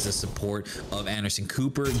he has the support of Anderson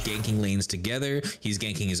Cooper, ganking lanes together. He's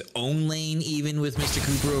ganking his own lane even with Mr.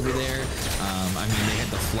 Cooper over there. I mean, they had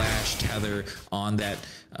the flash tether on that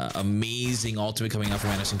amazing ultimate coming out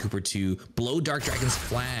from Anderson Cooper to blow Dark Dragon's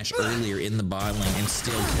flash earlier in the bot lane and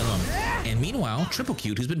still kill him. And meanwhile, Triple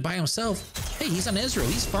Cute, who's been by himself, hey, he's on Ezreal.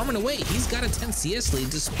 He's farming away. He's got a 10 CS lead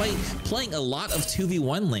despite playing a lot of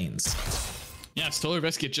 2v1 lanes. Yeah, Solar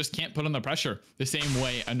Biscuit just can't put on the pressure the same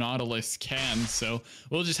way a Nautilus can. So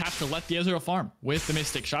we'll just have to let the Ezreal farm with the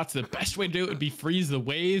Mystic Shots. The best way to do it would be freeze the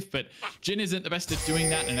wave, but Jhin isn't the best at doing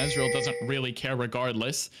that, and Ezreal doesn't really care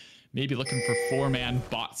regardless. Maybe looking for 4-man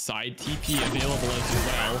bot side. TP available as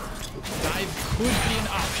well. Dive could be an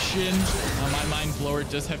option. My Mind Blower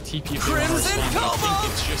does have TP available. I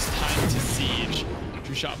think it's just time to siege.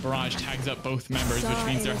 True Shot Barrage tags up both members, which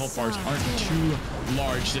means their health bars aren't too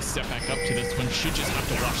large to step back up to this one. Should just have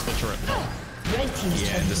to watch the turret fall.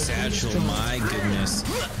 Yeah, the satchel, my goodness.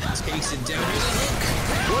 Takes it down.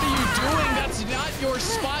 What are you doing? That's not your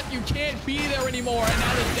spot. You can't be there anymore. And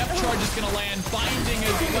now the depth charge is going to land. Binding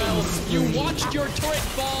as well. You watched your turret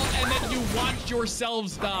fall, and then you watched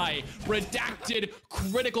yourselves die. Redacted,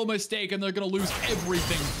 critical mistake, and they're going to lose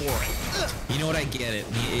everything for it. You know what? I get it.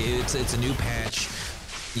 It's a new patch.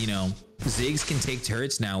 You know, Ziggs can take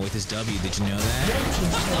turrets now with his W. Did you know that?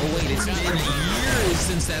 Oh, wait, it's been years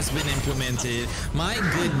since that's been implemented. My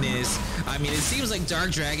goodness. I mean, it seems like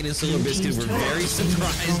Dark Dragon and Solar Biscuit were very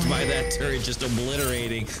surprised by that turret just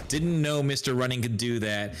obliterating. Didn't know Mr. Running could do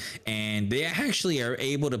that. And they actually are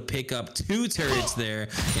able to pick up 2 turrets there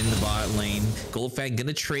in the bot lane. Goldfang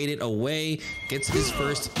gonna trade it away. Gets his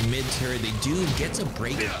first mid turret. They do get to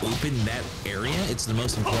break open that area. It's the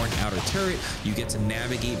most important outer turret. You get to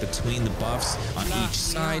navigate between the buffs on each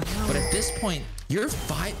side, but at this point you're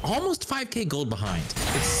almost 5k gold behind.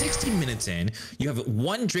 It's 16 minutes in. You have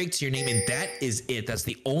 1 Drake to your name, and that is it. That's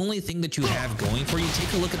the only thing that you have going for you.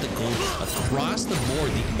 Take a look at the gold across the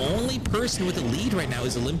board. The only person with a lead right now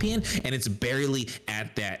is Olympian, and it's barely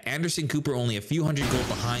at that. Anderson Cooper only a few hundred gold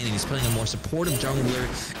behind, and he's playing a more supportive jungler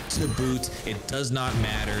to boot. It does not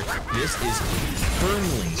matter. This is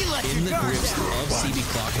firmly in the grips of CB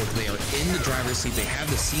Clockwork. They are in the driver's seat. They have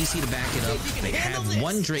the CC to back it up. They have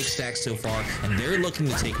 1 Drake stack so far, and they're looking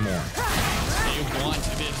to take more. They want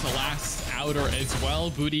this last outer as well.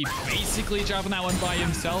 Booty basically dropping that one by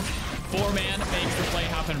himself. 4-man makes the play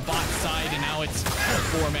happen bot side, and now it's a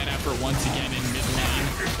 4-man effort once again in mid lane.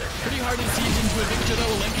 Pretty hard to siege into a victor though.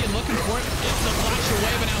 Olympian looking for it. It's the flash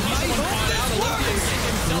away, but now he's the one caught out. Olympian getting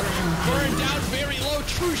himself burned down very low.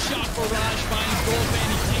 True shot for Raj. Finds Goldfan.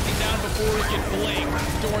 He's taken down before he can blink.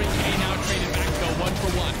 Dory K now traded back though, 1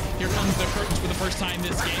 for 1. Here comes the curtains for the first time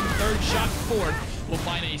this game. 3rd shot forward. Will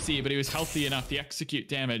find AC, but he was healthy enough. The execute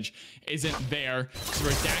damage isn't there. So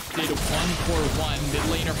Redacted 1 for 1. Mid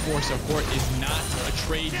laner for support is not a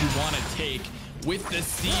trade you want to take. With the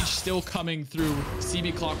siege still coming through,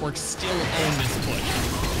 CB Clockwork still own this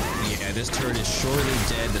push. Yeah, this turret is surely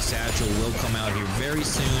dead. The satchel will come out here very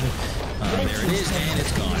soon. There it is, and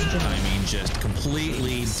it's gone. I mean, just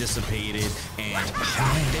completely dissipated. And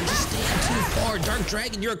man, they're just staying too far. Dark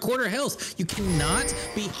Dragon, you're a quarter health. You cannot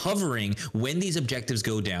be hovering when these objectives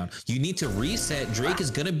go down. You need to reset. Drake is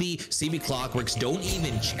going to be CB Clockworks. Don't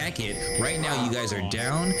even check it. Right now, you guys are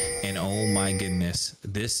down. And oh my goodness,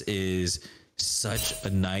 this is such a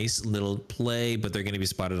nice little play, but they're going to be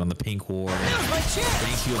spotted on the pink ward.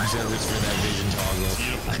 Thank you, observers, for that vision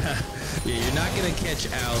toggle. Yeah, you're not going to catch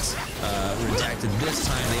out Redacted this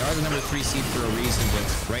time. They are the number 3 seed for a reason,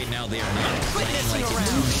 but right now they are not playing like in 2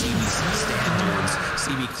 CBC standards.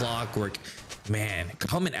 CB Clockwork, man,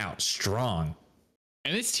 coming out strong.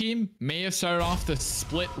 And this team may have started off the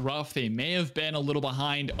split rough. They may have been a little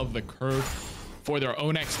behind of the curve for their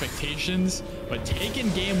own expectations, but taking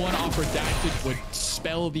game 1 off Redacted would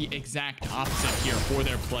spell the exact opposite here for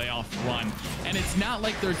their playoff run. And it's not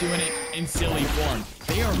like they're doing it in silly form.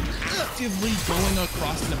 They are actively going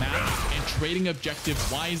across the map and trading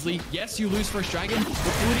objectives wisely. Yes, you lose first dragon, but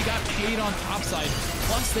Booty got paid on topside,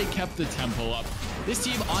 plus they kept the tempo up. This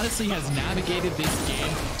team honestly has navigated this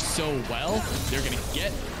game so well. They're going to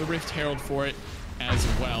get the Rift Herald for it as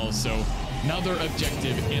well. So another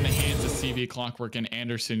objective in the hands of CB Clockwork and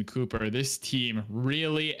Anderson Cooper. This team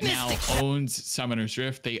really now owns Summoner's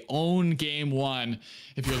Rift. They own game 1.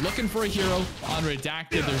 If you're looking for a hero on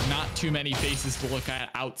Redacted, there's not too many faces to look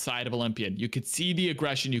at outside of Olympian. You could see the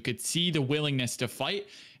aggression, you could see the willingness to fight,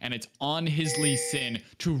 and it's on his Lee Sin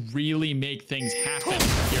to really make things happen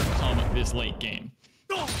here come this late game.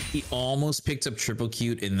 He almost picked up triple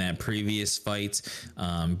cute in that previous fight,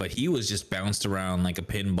 but he was just bounced around like a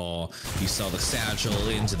pinball. You saw the satchel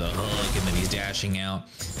into the hook, and then he's dashing out,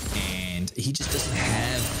 and he just doesn't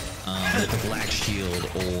have the black shield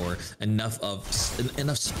or enough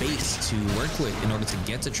space to work with in order to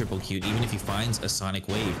get to triple cute, even if he finds a sonic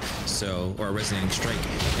wave, or a resonating strike.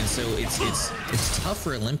 And so it's tough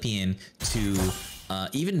for Olympian to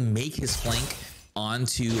even make his flank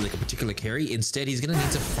onto like a particular carry. Instead, he's gonna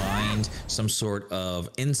need to find some sort of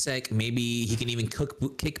insect. Maybe he can even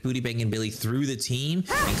kick Booty Bang and Billy through the team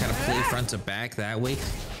and kind of play front to back that way.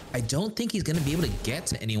 I don't think he's going to be able to get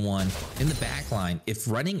to anyone in the back line. If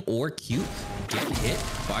running or cute get hit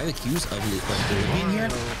by the Qs of Olympian here,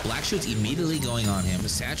 Black Shield's immediately going on him.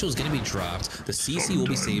 Satchel is going to be dropped. The CC will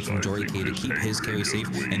be saved from Dory K to keep his carry safe,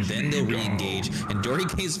 and then they'll re-engage. And Dory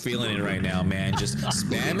K's feeling it right now, man. Just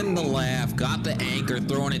spamming the laugh, got the anchor,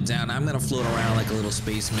 throwing it down. I'm going to float around like a little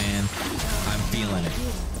spaceman. I'm feeling it.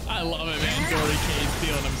 I love it, man. Dory K's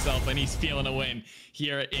feeling himself, and he's feeling a win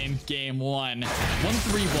here in game 1.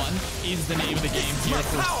 1-3-1 is the name of the game here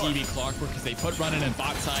for CB Clockwork because they put running in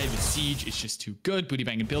bot side. The siege is just too good. Booty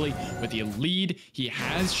Bang and Billy with the lead he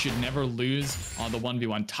has should never lose on the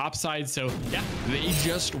 1v1 top side. So yeah, they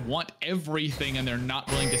just want everything, and they're not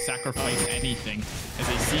willing to sacrifice anything as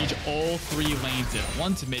they siege all 3 lanes at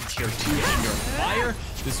once. Mid-tier 2 under fire.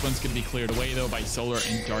 This one's going to be cleared away, though, by Solar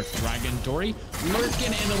and Dark Dragon. Dory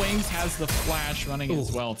lurking in the wings, has the flash running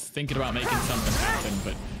as well. It's thinking about making something happen,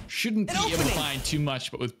 but shouldn't be able to find too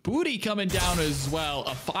much. But with Booty coming down as well,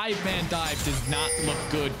 a 5-man dive does not look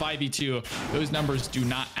good. 5v2, those numbers do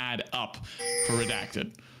not add up for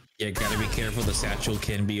Redacted. Yeah, gotta be careful. The satchel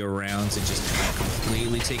can be around to just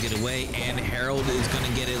completely take it away. And Harold is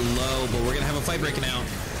gonna get it low, but we're gonna have a fight breaking out.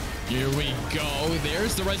 Here we go.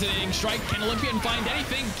 There's the resonating strike. Can Olympian find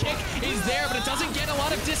anything? Kick is there, but it doesn't get a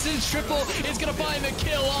lot of distance. Triple is going to find the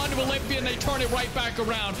kill onto Olympian. They turn it right back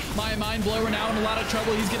around. My Mind Blower now in a lot of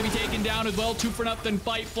trouble. He's going to be taken down as well. 2-for-0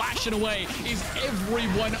 fight. Flashing away is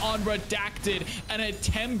everyone on Redacted. An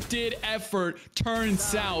attempted effort turns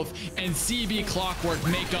south, and CB Clockwork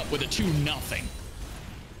make up with a 2-0.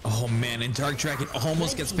 Oh man, and Dark Dragon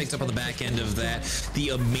almost gets picked up on the back end of that. The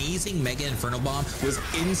amazing Mega Inferno Bomb was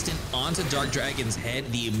instant onto Dark Dragon's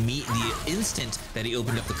head the instant that he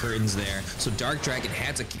opened up the curtains there. So Dark Dragon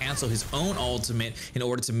had to cancel his own ultimate in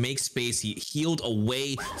order to make space. He healed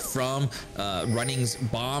away from Running's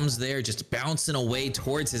bombs there, just bouncing away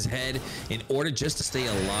towards his head in order just to stay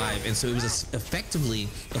alive. And so it was effectively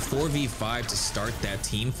a 4v5 to start that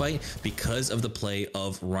team fight because of the play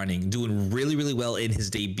of Running, doing really, really well in his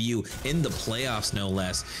debut in the playoffs, no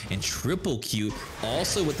less. And Triple Q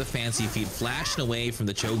also with the fancy feet, flashing away from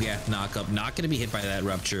the Cho'Gath knockup, not going to be hit by that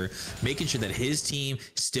rupture, making sure that his team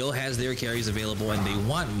still has their carries available, and they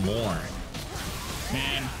want more.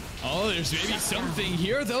 Man. Oh, there's maybe something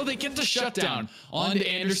here, though. They get the shutdown on to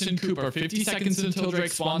Anderson Cooper. 50 seconds until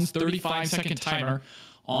Drake spawns, 35-second timer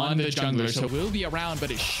on the jungler. So we'll be around,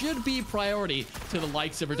 but it should be priority to the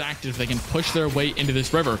likes of Redacted if they can push their way into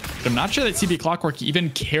this river. But I'm not sure that CB Clockwork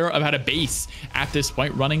even care about a base at this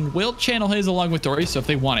point. Running will channel his along with Dory, so if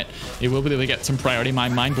they want it, they will be able to get some priority. My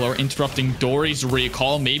Mind Blower interrupting Dory's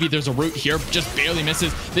recall. Maybe there's a route here, just barely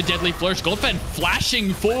misses the deadly flourish. Goldfen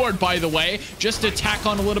flashing forward, by the way, just to tack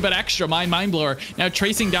on a little bit extra. My Mind Blower now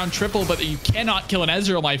tracing down Triple, but you cannot kill an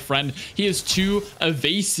Ezreal, my friend. He is too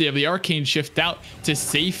evasive. The Arcane shift out to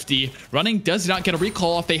safety. Running does not get a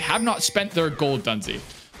recall if they have not spent their gold, Dunzy.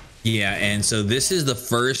 Yeah, and so this is the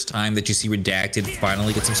first time that you see Redacted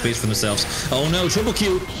finally get some space for themselves. Oh no, Triple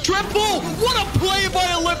Q. Triple! What a play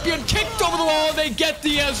by Olympian. Kicked over the wall, and they get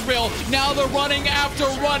the Ezreal. Now they're running after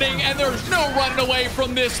running, and there's no running away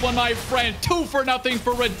from this one, my friend. 2-for-0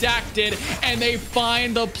 for Redacted, and they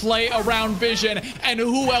find the play around Vision. And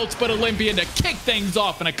who else but Olympian to kick things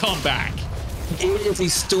off in a comeback? It is a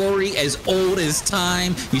story as old as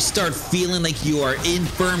time. You start feeling like you are in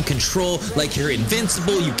firm control, like you're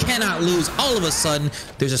invincible, you cannot lose. All of a sudden,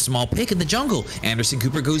 there's a small pick in the jungle. Anderson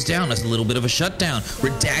Cooper goes down. That's a little bit of a shutdown.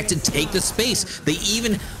 Redacted take the space. They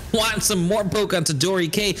even want some more poke onto Dory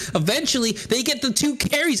K. Eventually, they get the 2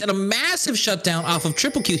 carries and a massive shutdown off of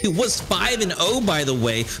Triple Q, who was 5-0, by the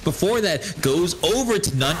way. Before that, goes over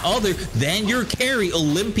to none other than your carry,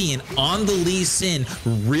 Olympian, on the Lee Sin.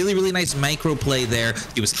 Really, really nice micro play there.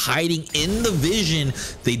 He was hiding in the vision.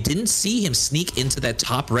 They didn't see him sneak into that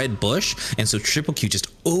top red bush, and so Triple Q just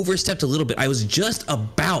overstepped a little bit. I was just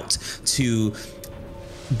about to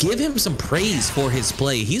give him some praise for his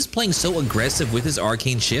play. He's playing so aggressive with his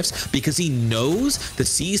arcane shifts because he knows the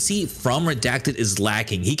CC from Redacted is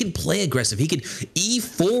lacking. He can play aggressive. He can E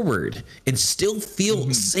forward and still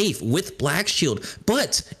feel safe with Black Shield.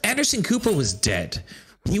 But Anderson Cooper was dead.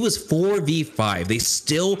 He was 4v5. They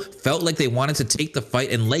still felt like they wanted to take the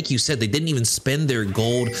fight, and like you said, they didn't even spend their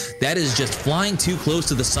gold. That is just flying too close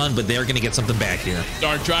to the sun, but they're going to get something back here.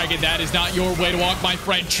 Dark Dragon, that is not your way to walk, my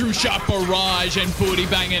friend. True shot barrage, and Booty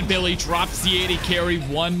Bang and Billy drops the 80 carry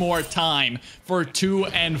one more time for 2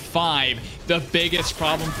 and 5. The biggest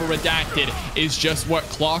problem for Redacted is just what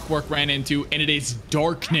Clockwork ran into, and it is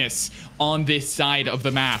darkness on this side of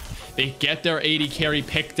the map. They get their 80 carry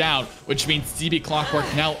picked out, which means CB Clockwork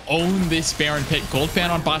now own this Baron pit. Goldfan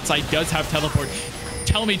on bot side does have teleport.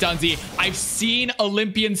 Tell me, Dunzy, I've seen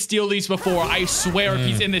Olympian steal these before. I swear if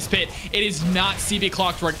he's in this pit, it is not CB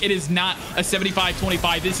Clockwork. It is not a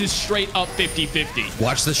 75-25. This is straight up 50-50.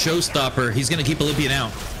 Watch the showstopper. He's going to keep Olympian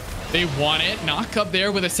out. They want it. Knock up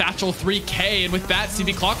there with a satchel 3K. And with that,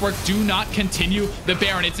 CB Clockwork do not continue the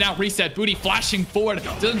Baron. It's now reset. Booty flashing forward.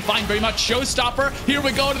 Doesn't find very much. Showstopper. Here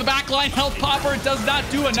we go to the back line. Health popper. Does not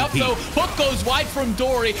do enough, though. Hook goes wide from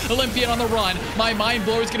Dory. Olympian on the run. My Mind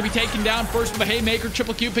Blower is going to be taken down first with a Haymaker.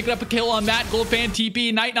 Triple Q picking up a kill on that. Goldfan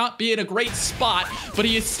TP might not be in a great spot, but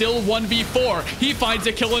he is still 1v4. He finds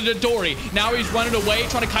a kill into Dory. Now he's running away,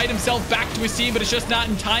 trying to kite himself back to his team, but it's just not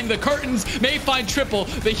in time. The curtains may find Triple.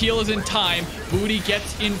 The heal steals in time. Booty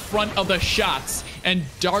gets in front of the shots, and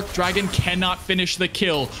Dark Dragon cannot finish the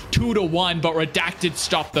kill. 2-1, but Redacted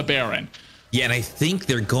stopped the Baron. Yeah, and I think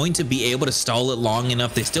they're going to be able to stall it long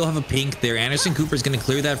enough. They still have a pink there. Anderson Cooper's going to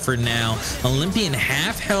clear that for now. Olympian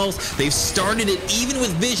half health. They've started it even with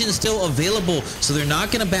vision still available, so they're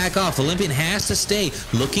not going to back off. Olympian has to stay.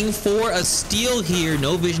 Looking for a steal here.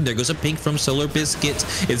 No vision. There goes a pink from Solar Biscuit.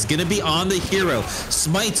 It's going to be on the hero.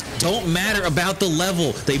 Smites don't matter about the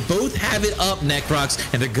level. They both have it up,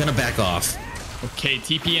 Necrox, and they're going to back off. Okay,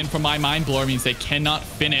 TP in from my Mind Blower means they cannot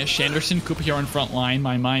finish. Anderson Cooper here on front line.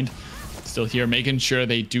 My Mind still here, making sure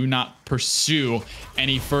they do not pursue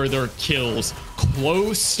any further kills.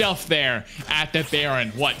 Close stuff there at the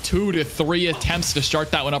Baron. What, 2 to 3 attempts to start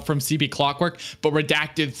that one up from CB Clockwork, but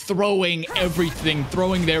Redacted throwing everything,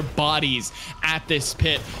 throwing their bodies at this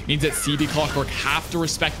pit means that CB Clockwork have to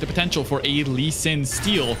respect the potential for a Lee Sin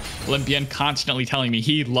steal. Olympian constantly telling me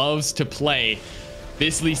he loves to play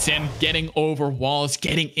this Lee Sin, getting over walls,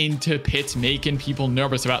 getting into pits, making people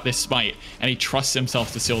nervous about this smite, and he trusts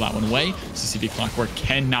himself to seal that one away. So CB Clockwork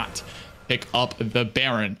cannot pick up the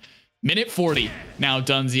Baron. Minute 40 now,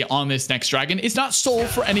 Dunzy on this next dragon. It's not soul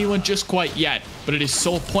for anyone just quite yet, but it is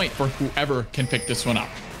soul point for whoever can pick this one up.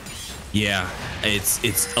 Yeah,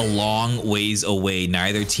 it's a long ways away.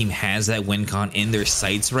 Neither team has that win con in their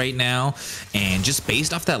sights right now. And just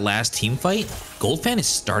based off that last team fight, Goldfan is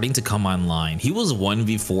starting to come online. He was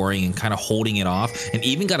 1v4ing and kind of holding it off, and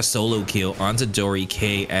even got a solo kill onto Dory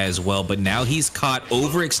K as well. But now he's caught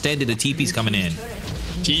overextended. The TP's coming in.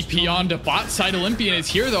 TP on to bot side. Olympian is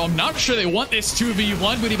here, though. I'm not sure they want this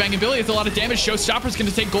 2v1. Booty Bang and Billy has a lot of damage. Showstopper's going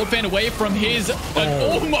to take Goldfan away from his...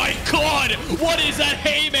 oh my god! What is that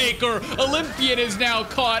haymaker? Olympian is now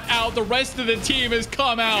caught out. The rest of the team has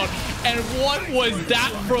come out. And what was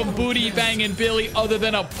that from Booty Bang and Billy other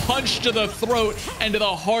than a punch to the throat and to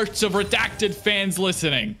the hearts of Redacted fans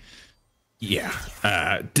listening?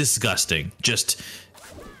 Yeah, disgusting. Just...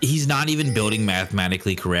 he's not even building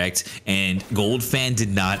mathematically correct, and Goldfan did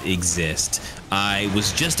not exist. I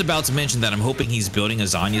was just about to mention that I'm hoping he's building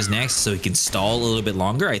Azanya's next so he can stall a little bit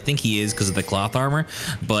longer. I think he is because of the cloth armor,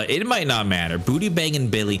 but it might not matter. Booty Bang and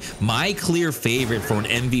Billy, my clear favorite for an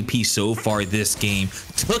MVP so far this game,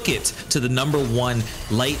 took it to the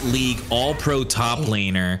 #1 Light League All-Pro top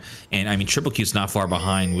laner. And I mean, Triple Q's not far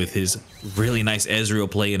behind with his really nice Ezreal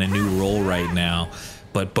play in a new role right now.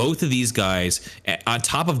 But both of these guys, on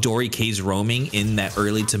top of Dory K's roaming in that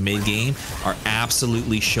early to mid game, are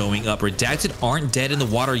absolutely showing up. Redacted aren't dead in the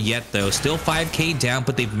water yet, though. Still 5k down,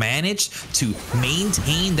 but they've managed to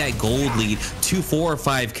maintain that gold lead to 4 or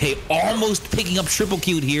 5k, almost picking up Triple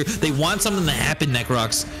Q here. They want something to happen,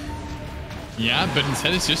 Necrox. Yeah, but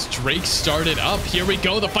instead it's just Drake started up. Here we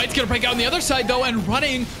go. The fight's going to break out on the other side, though, and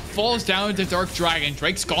running falls down to Dark Dragon.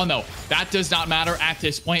 Drake's gone, though. That does not matter at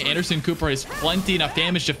this point. Anderson Cooper has plenty enough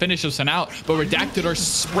damage to finish this one out, but Redacted are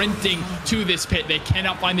sprinting to this pit. They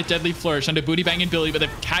cannot find the Deadly Flourish onto Booty Bang and Billy, but they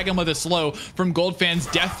tag him with a slow from Goldfan's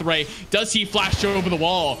Death Ray. Does he flash over the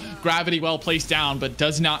wall? Gravity well placed down, but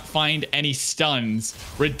does not find any stuns.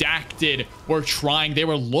 Redacted were trying. They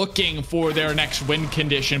were looking for their next win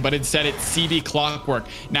condition, but instead it's CB Clockwork.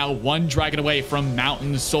 Now one dragon away from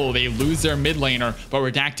Mountain Soul. They lose their mid laner, but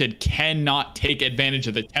Redacted cannot take advantage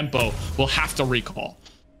of the tempo. We'll have to recall.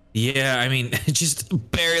 Yeah, I mean,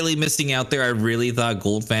 just barely missing out there. I really thought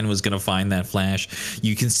Goldfan was going to find that flash.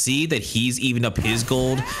 You can see that he's evened up his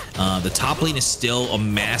gold. The top lane is still a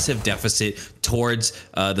massive deficit towards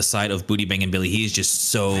the side of Booty Bang and Billy. He's just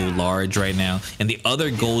so large right now. And the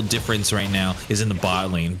other gold difference right now is in the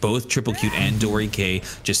bot lane. Both Triple Q and Dory K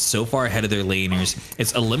just so far ahead of their laners.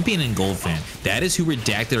 It's Olympian and Goldfan. That is who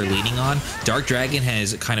Redacted are leaning on. Dark Dragon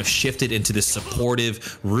has kind of shifted into this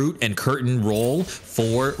supportive root and curtain role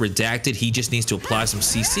for Redacted. He just needs to apply some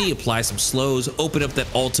CC, apply some slows, open up that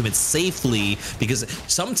ultimate safely, because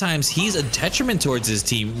sometimes he's a detriment towards his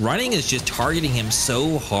team. Running is just targeting him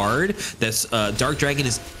so hard that Dark Dragon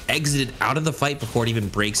is exited out of the fight before it even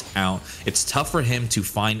breaks out. It's tough for him to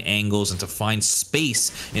find angles and to find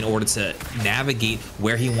space in order to navigate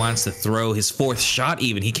where he wants to throw his fourth shot.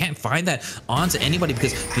 Even he can't find that onto anybody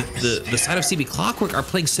because the side of CB Clockwork are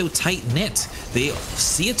playing so tight knit. They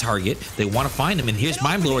see a target, they want to find him, and here's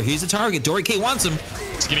Mind Blower. Here's the target. Dory K wants him.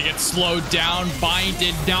 He's gonna get slowed down,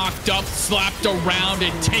 binded, knocked up, slapped around,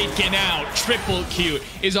 and taken out. Triple Q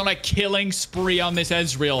is on a killing spree on this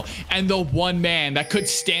Ezreal, and the one man that could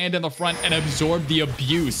stand in the front and absorb the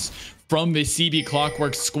abuse from the CB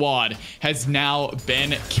Clockwork squad has now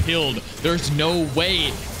been killed. There's no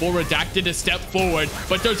way for Redacted to step forward,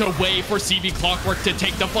 but there's a way for CB Clockwork to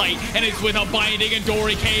take the fight, and it's with a binding and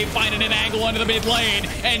Dory K finding an angle under the mid lane,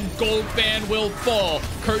 and Goldfan will fall.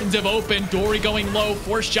 Curtains have opened, Dory going low,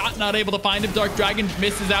 force shot, not able to find him. Dark Dragon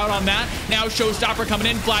misses out on that. Now Showstopper coming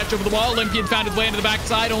in, flash over the wall. Olympian found his way into the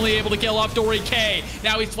backside, only able to kill off Dory K.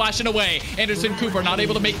 Now he's flashing away. Anderson Cooper not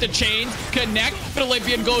able to make the chains connect, but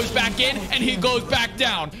Olympian goes back in, and he goes back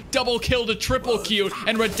down. Double kill to triple Q,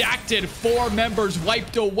 and Redacted, 4 members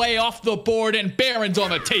wiped away off the board, and Baron's on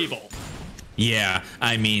the table. Yeah,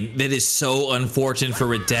 I mean, that is so unfortunate for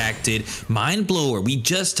Redacted. Mind blower, we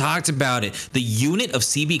just talked about it. The unit of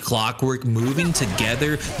CB Clockwork moving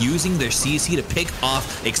together, using their CC to pick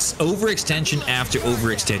off overextension after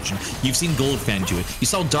overextension. You've seen Goldfan do it. You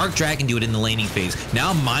saw Dark Dragon do it in the laning phase.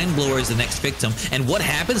 Now Mind blower is the next victim. And what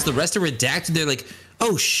happens? The rest of Redacted, they're like,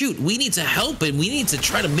 oh shoot, we need to help and we need to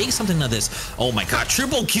try to make something of this. Oh my god,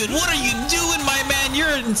 triple Q, what are you doing, my man?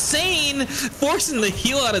 You're insane. Forcing the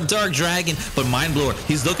heal out of Dark Dragon, but Mind blower,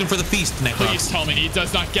 he's looking for the feast. Please tell me he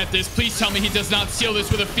does not get this. Please tell me he does not seal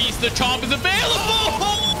this with a feast. The chomp is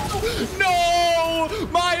available. No,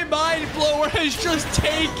 my Mind blower has just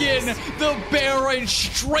taken the Baron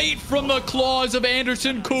straight from the claws of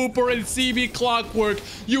Anderson Cooper and CB Clockwork.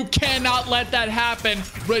 You cannot let that happen.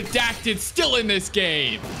 Redacted still in this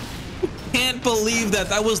game. Can't believe that.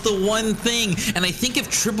 That was the one thing. And I think if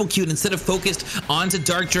Triple Q, instead of focused onto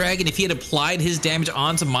Dark Dragon, if he had applied his damage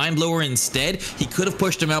onto Mind blower instead, he could have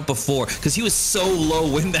pushed him out before, because he was so low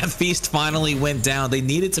when that feast finally went down. They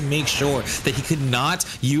needed to make sure that he could not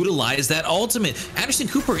utilize that ultimate. Anderson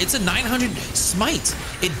Cooper, it's a 900 smite.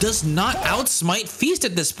 It does not outsmite feast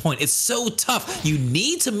at this point. It's so tough. You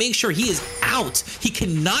need to make sure he is out. He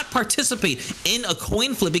cannot participate in a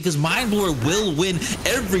coin flip, because Mind blower will win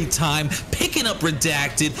every time. Picking up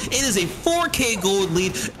Redacted. It is a 4K gold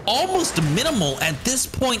lead, almost minimal at this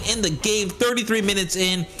point in the game. 33 minutes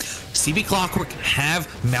in. CB Clockwork have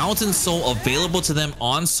Mountain Soul available to them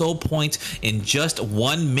on Soul Point in just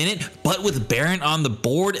 1 minute, but with Baron on the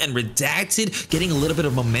board and Redacted getting a little bit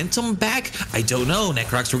of momentum back, I don't know,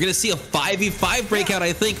 Necrox. We're going to see a 5v5 breakout,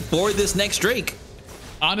 I think, for this next Drake.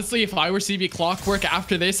 Honestly, if I were CB Clockwork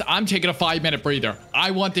after this, I'm taking a 5-minute breather.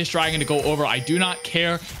 I want this dragon to go over. I do not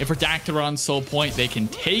care if Redacted are on Soul Point. They can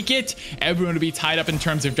take it. Everyone will be tied up in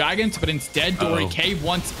terms of dragons, but instead, Dory K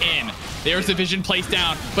wants in. There's the vision placed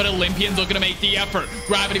down, but Olympian's looking to make the effort.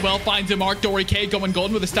 Gravity Well finds a mark. Dory K going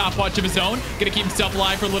golden with a stopwatch of his own. Gonna keep himself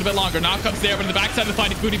alive for a little bit longer. Knockup's there, but in the backside of the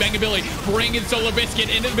fight, it's Booty Bang and Billy bringing Solar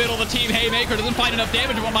Biscuit into the middle of the team. Haymaker doesn't find enough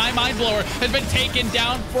damage, but my Mind blower has been taken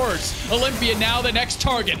down first. Olympian now the next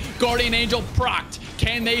target. Guardian Angel procced.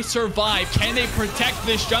 Can they survive? Can they protect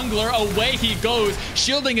this jungler? Away he goes.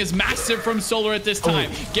 Shielding is massive from Solar at this time.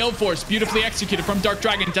 Gale Force beautifully executed from Dark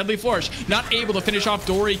Dragon. Deadly Flourish not able to finish off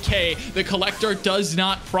Dory K. The Collector does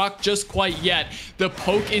not proc just quite yet. The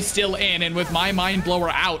poke is still in, and with my Mind blower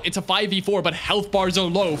out, it's a 5v4, but health bars are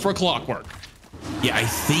low for Clockwork. Yeah, I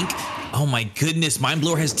think... oh my goodness, Mind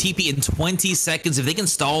blower has TP in 20 seconds. If they can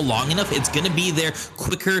stall long enough, it's going to be there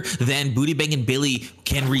quicker than Booty Bang and Billy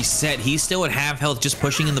can reset. He's still at half health, just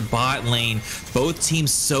pushing in the bot lane. Both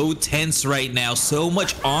teams so tense right now, so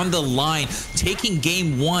much on the line. Taking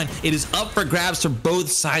game 1, it is up for grabs for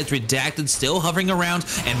both sides. Redacted still hovering around,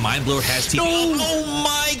 and Mind blower has TP. Oh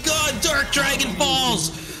my god, Dark Dragon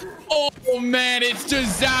falls! Oh man, it's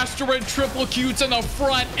disaster and triple Q's on the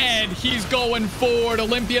front end. He's going forward.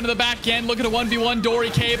 Olympian to the back end. Look at a 1v1 Dory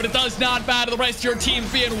K, but it does not matter. The rest of your team's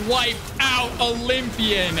being wiped out.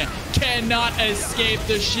 Olympian cannot escape.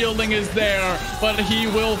 The shielding is there, but he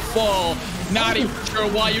will fall. Not even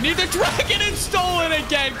sure why. You need the dragon and stolen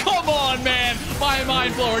again. Come on, man. My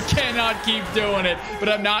Mind blower cannot keep doing it, but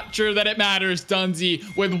I'm not sure that it matters. Dunzy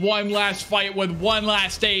with one last fight, with one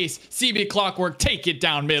last ace. CB Clockwork take it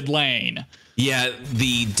down mid lane. Yeah,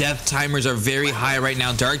 the death timers are very high right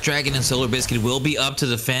now. Dark Dragon and Solar Biscuit will be up to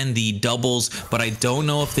defend the doubles, but I don't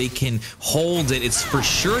know if they can hold it. It's for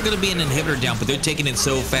sure going to be an inhibitor down, but they're taking it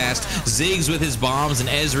so fast. Ziggs with his bombs and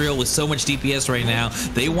Ezreal with so much DPS right now.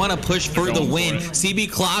 They want to push for the win.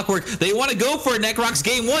 CB Clockwork, they want to go for it. Necrox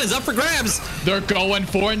game 1 is up for grabs. They're going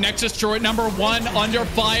for it. Nexus turret number 1 under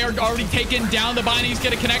fire. Already taken down. The binding's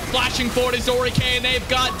going to connect. Flashing forward is Dory K, and they've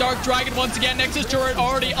got Dark Dragon once again. Nexus turret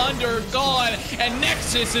already under. Gone. And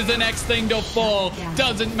Nexus is the next thing to fall.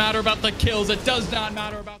 Doesn't matter about the kills. It does not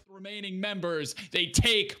matter about the remaining members. They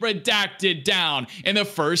take Redacted down in the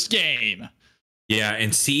first game. Yeah,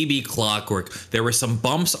 and CB Clockwork, there were some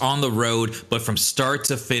bumps on the road, but from start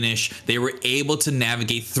to finish, they were able to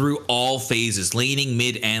navigate through all phases, laning,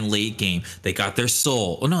 mid, and late game. They got their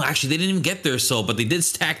soul. Oh no, actually, they didn't even get their soul, but they did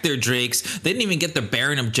stack their drakes. They didn't even get their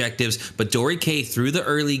Baron objectives, but Dory K, through the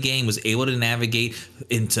early game, was able to navigate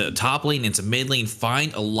into top lane, into mid lane,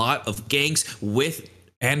 find a lot of ganks with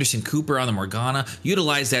Anderson Cooper on the Morgana,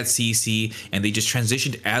 utilize that CC, and they just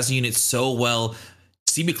transitioned as a unit so well.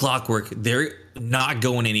 CB Clockwork, they're not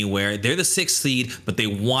going anywhere. They're the 6th seed, but they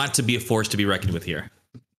want to be a force to be reckoned with here.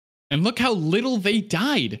 And look how little they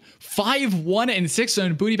died. 5, 1, and 6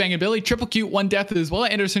 on Booty Bang and Billy. Triple Cute 1 death as well.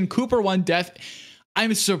 Anderson Cooper 1 death.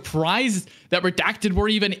 I'm surprised that Redacted were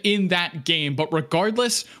even in that game, but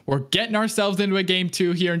regardless, we're getting ourselves into a game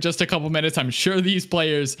 2 here in just a couple minutes. I'm sure these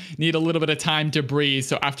players need a little bit of time to breathe.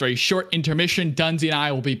 So after a short intermission, Dunsey and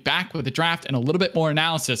I will be back with the draft and a little bit more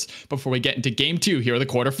analysis before we get into game 2 here at the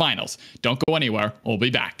quarterfinals. Don't go anywhere. We'll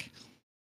be back.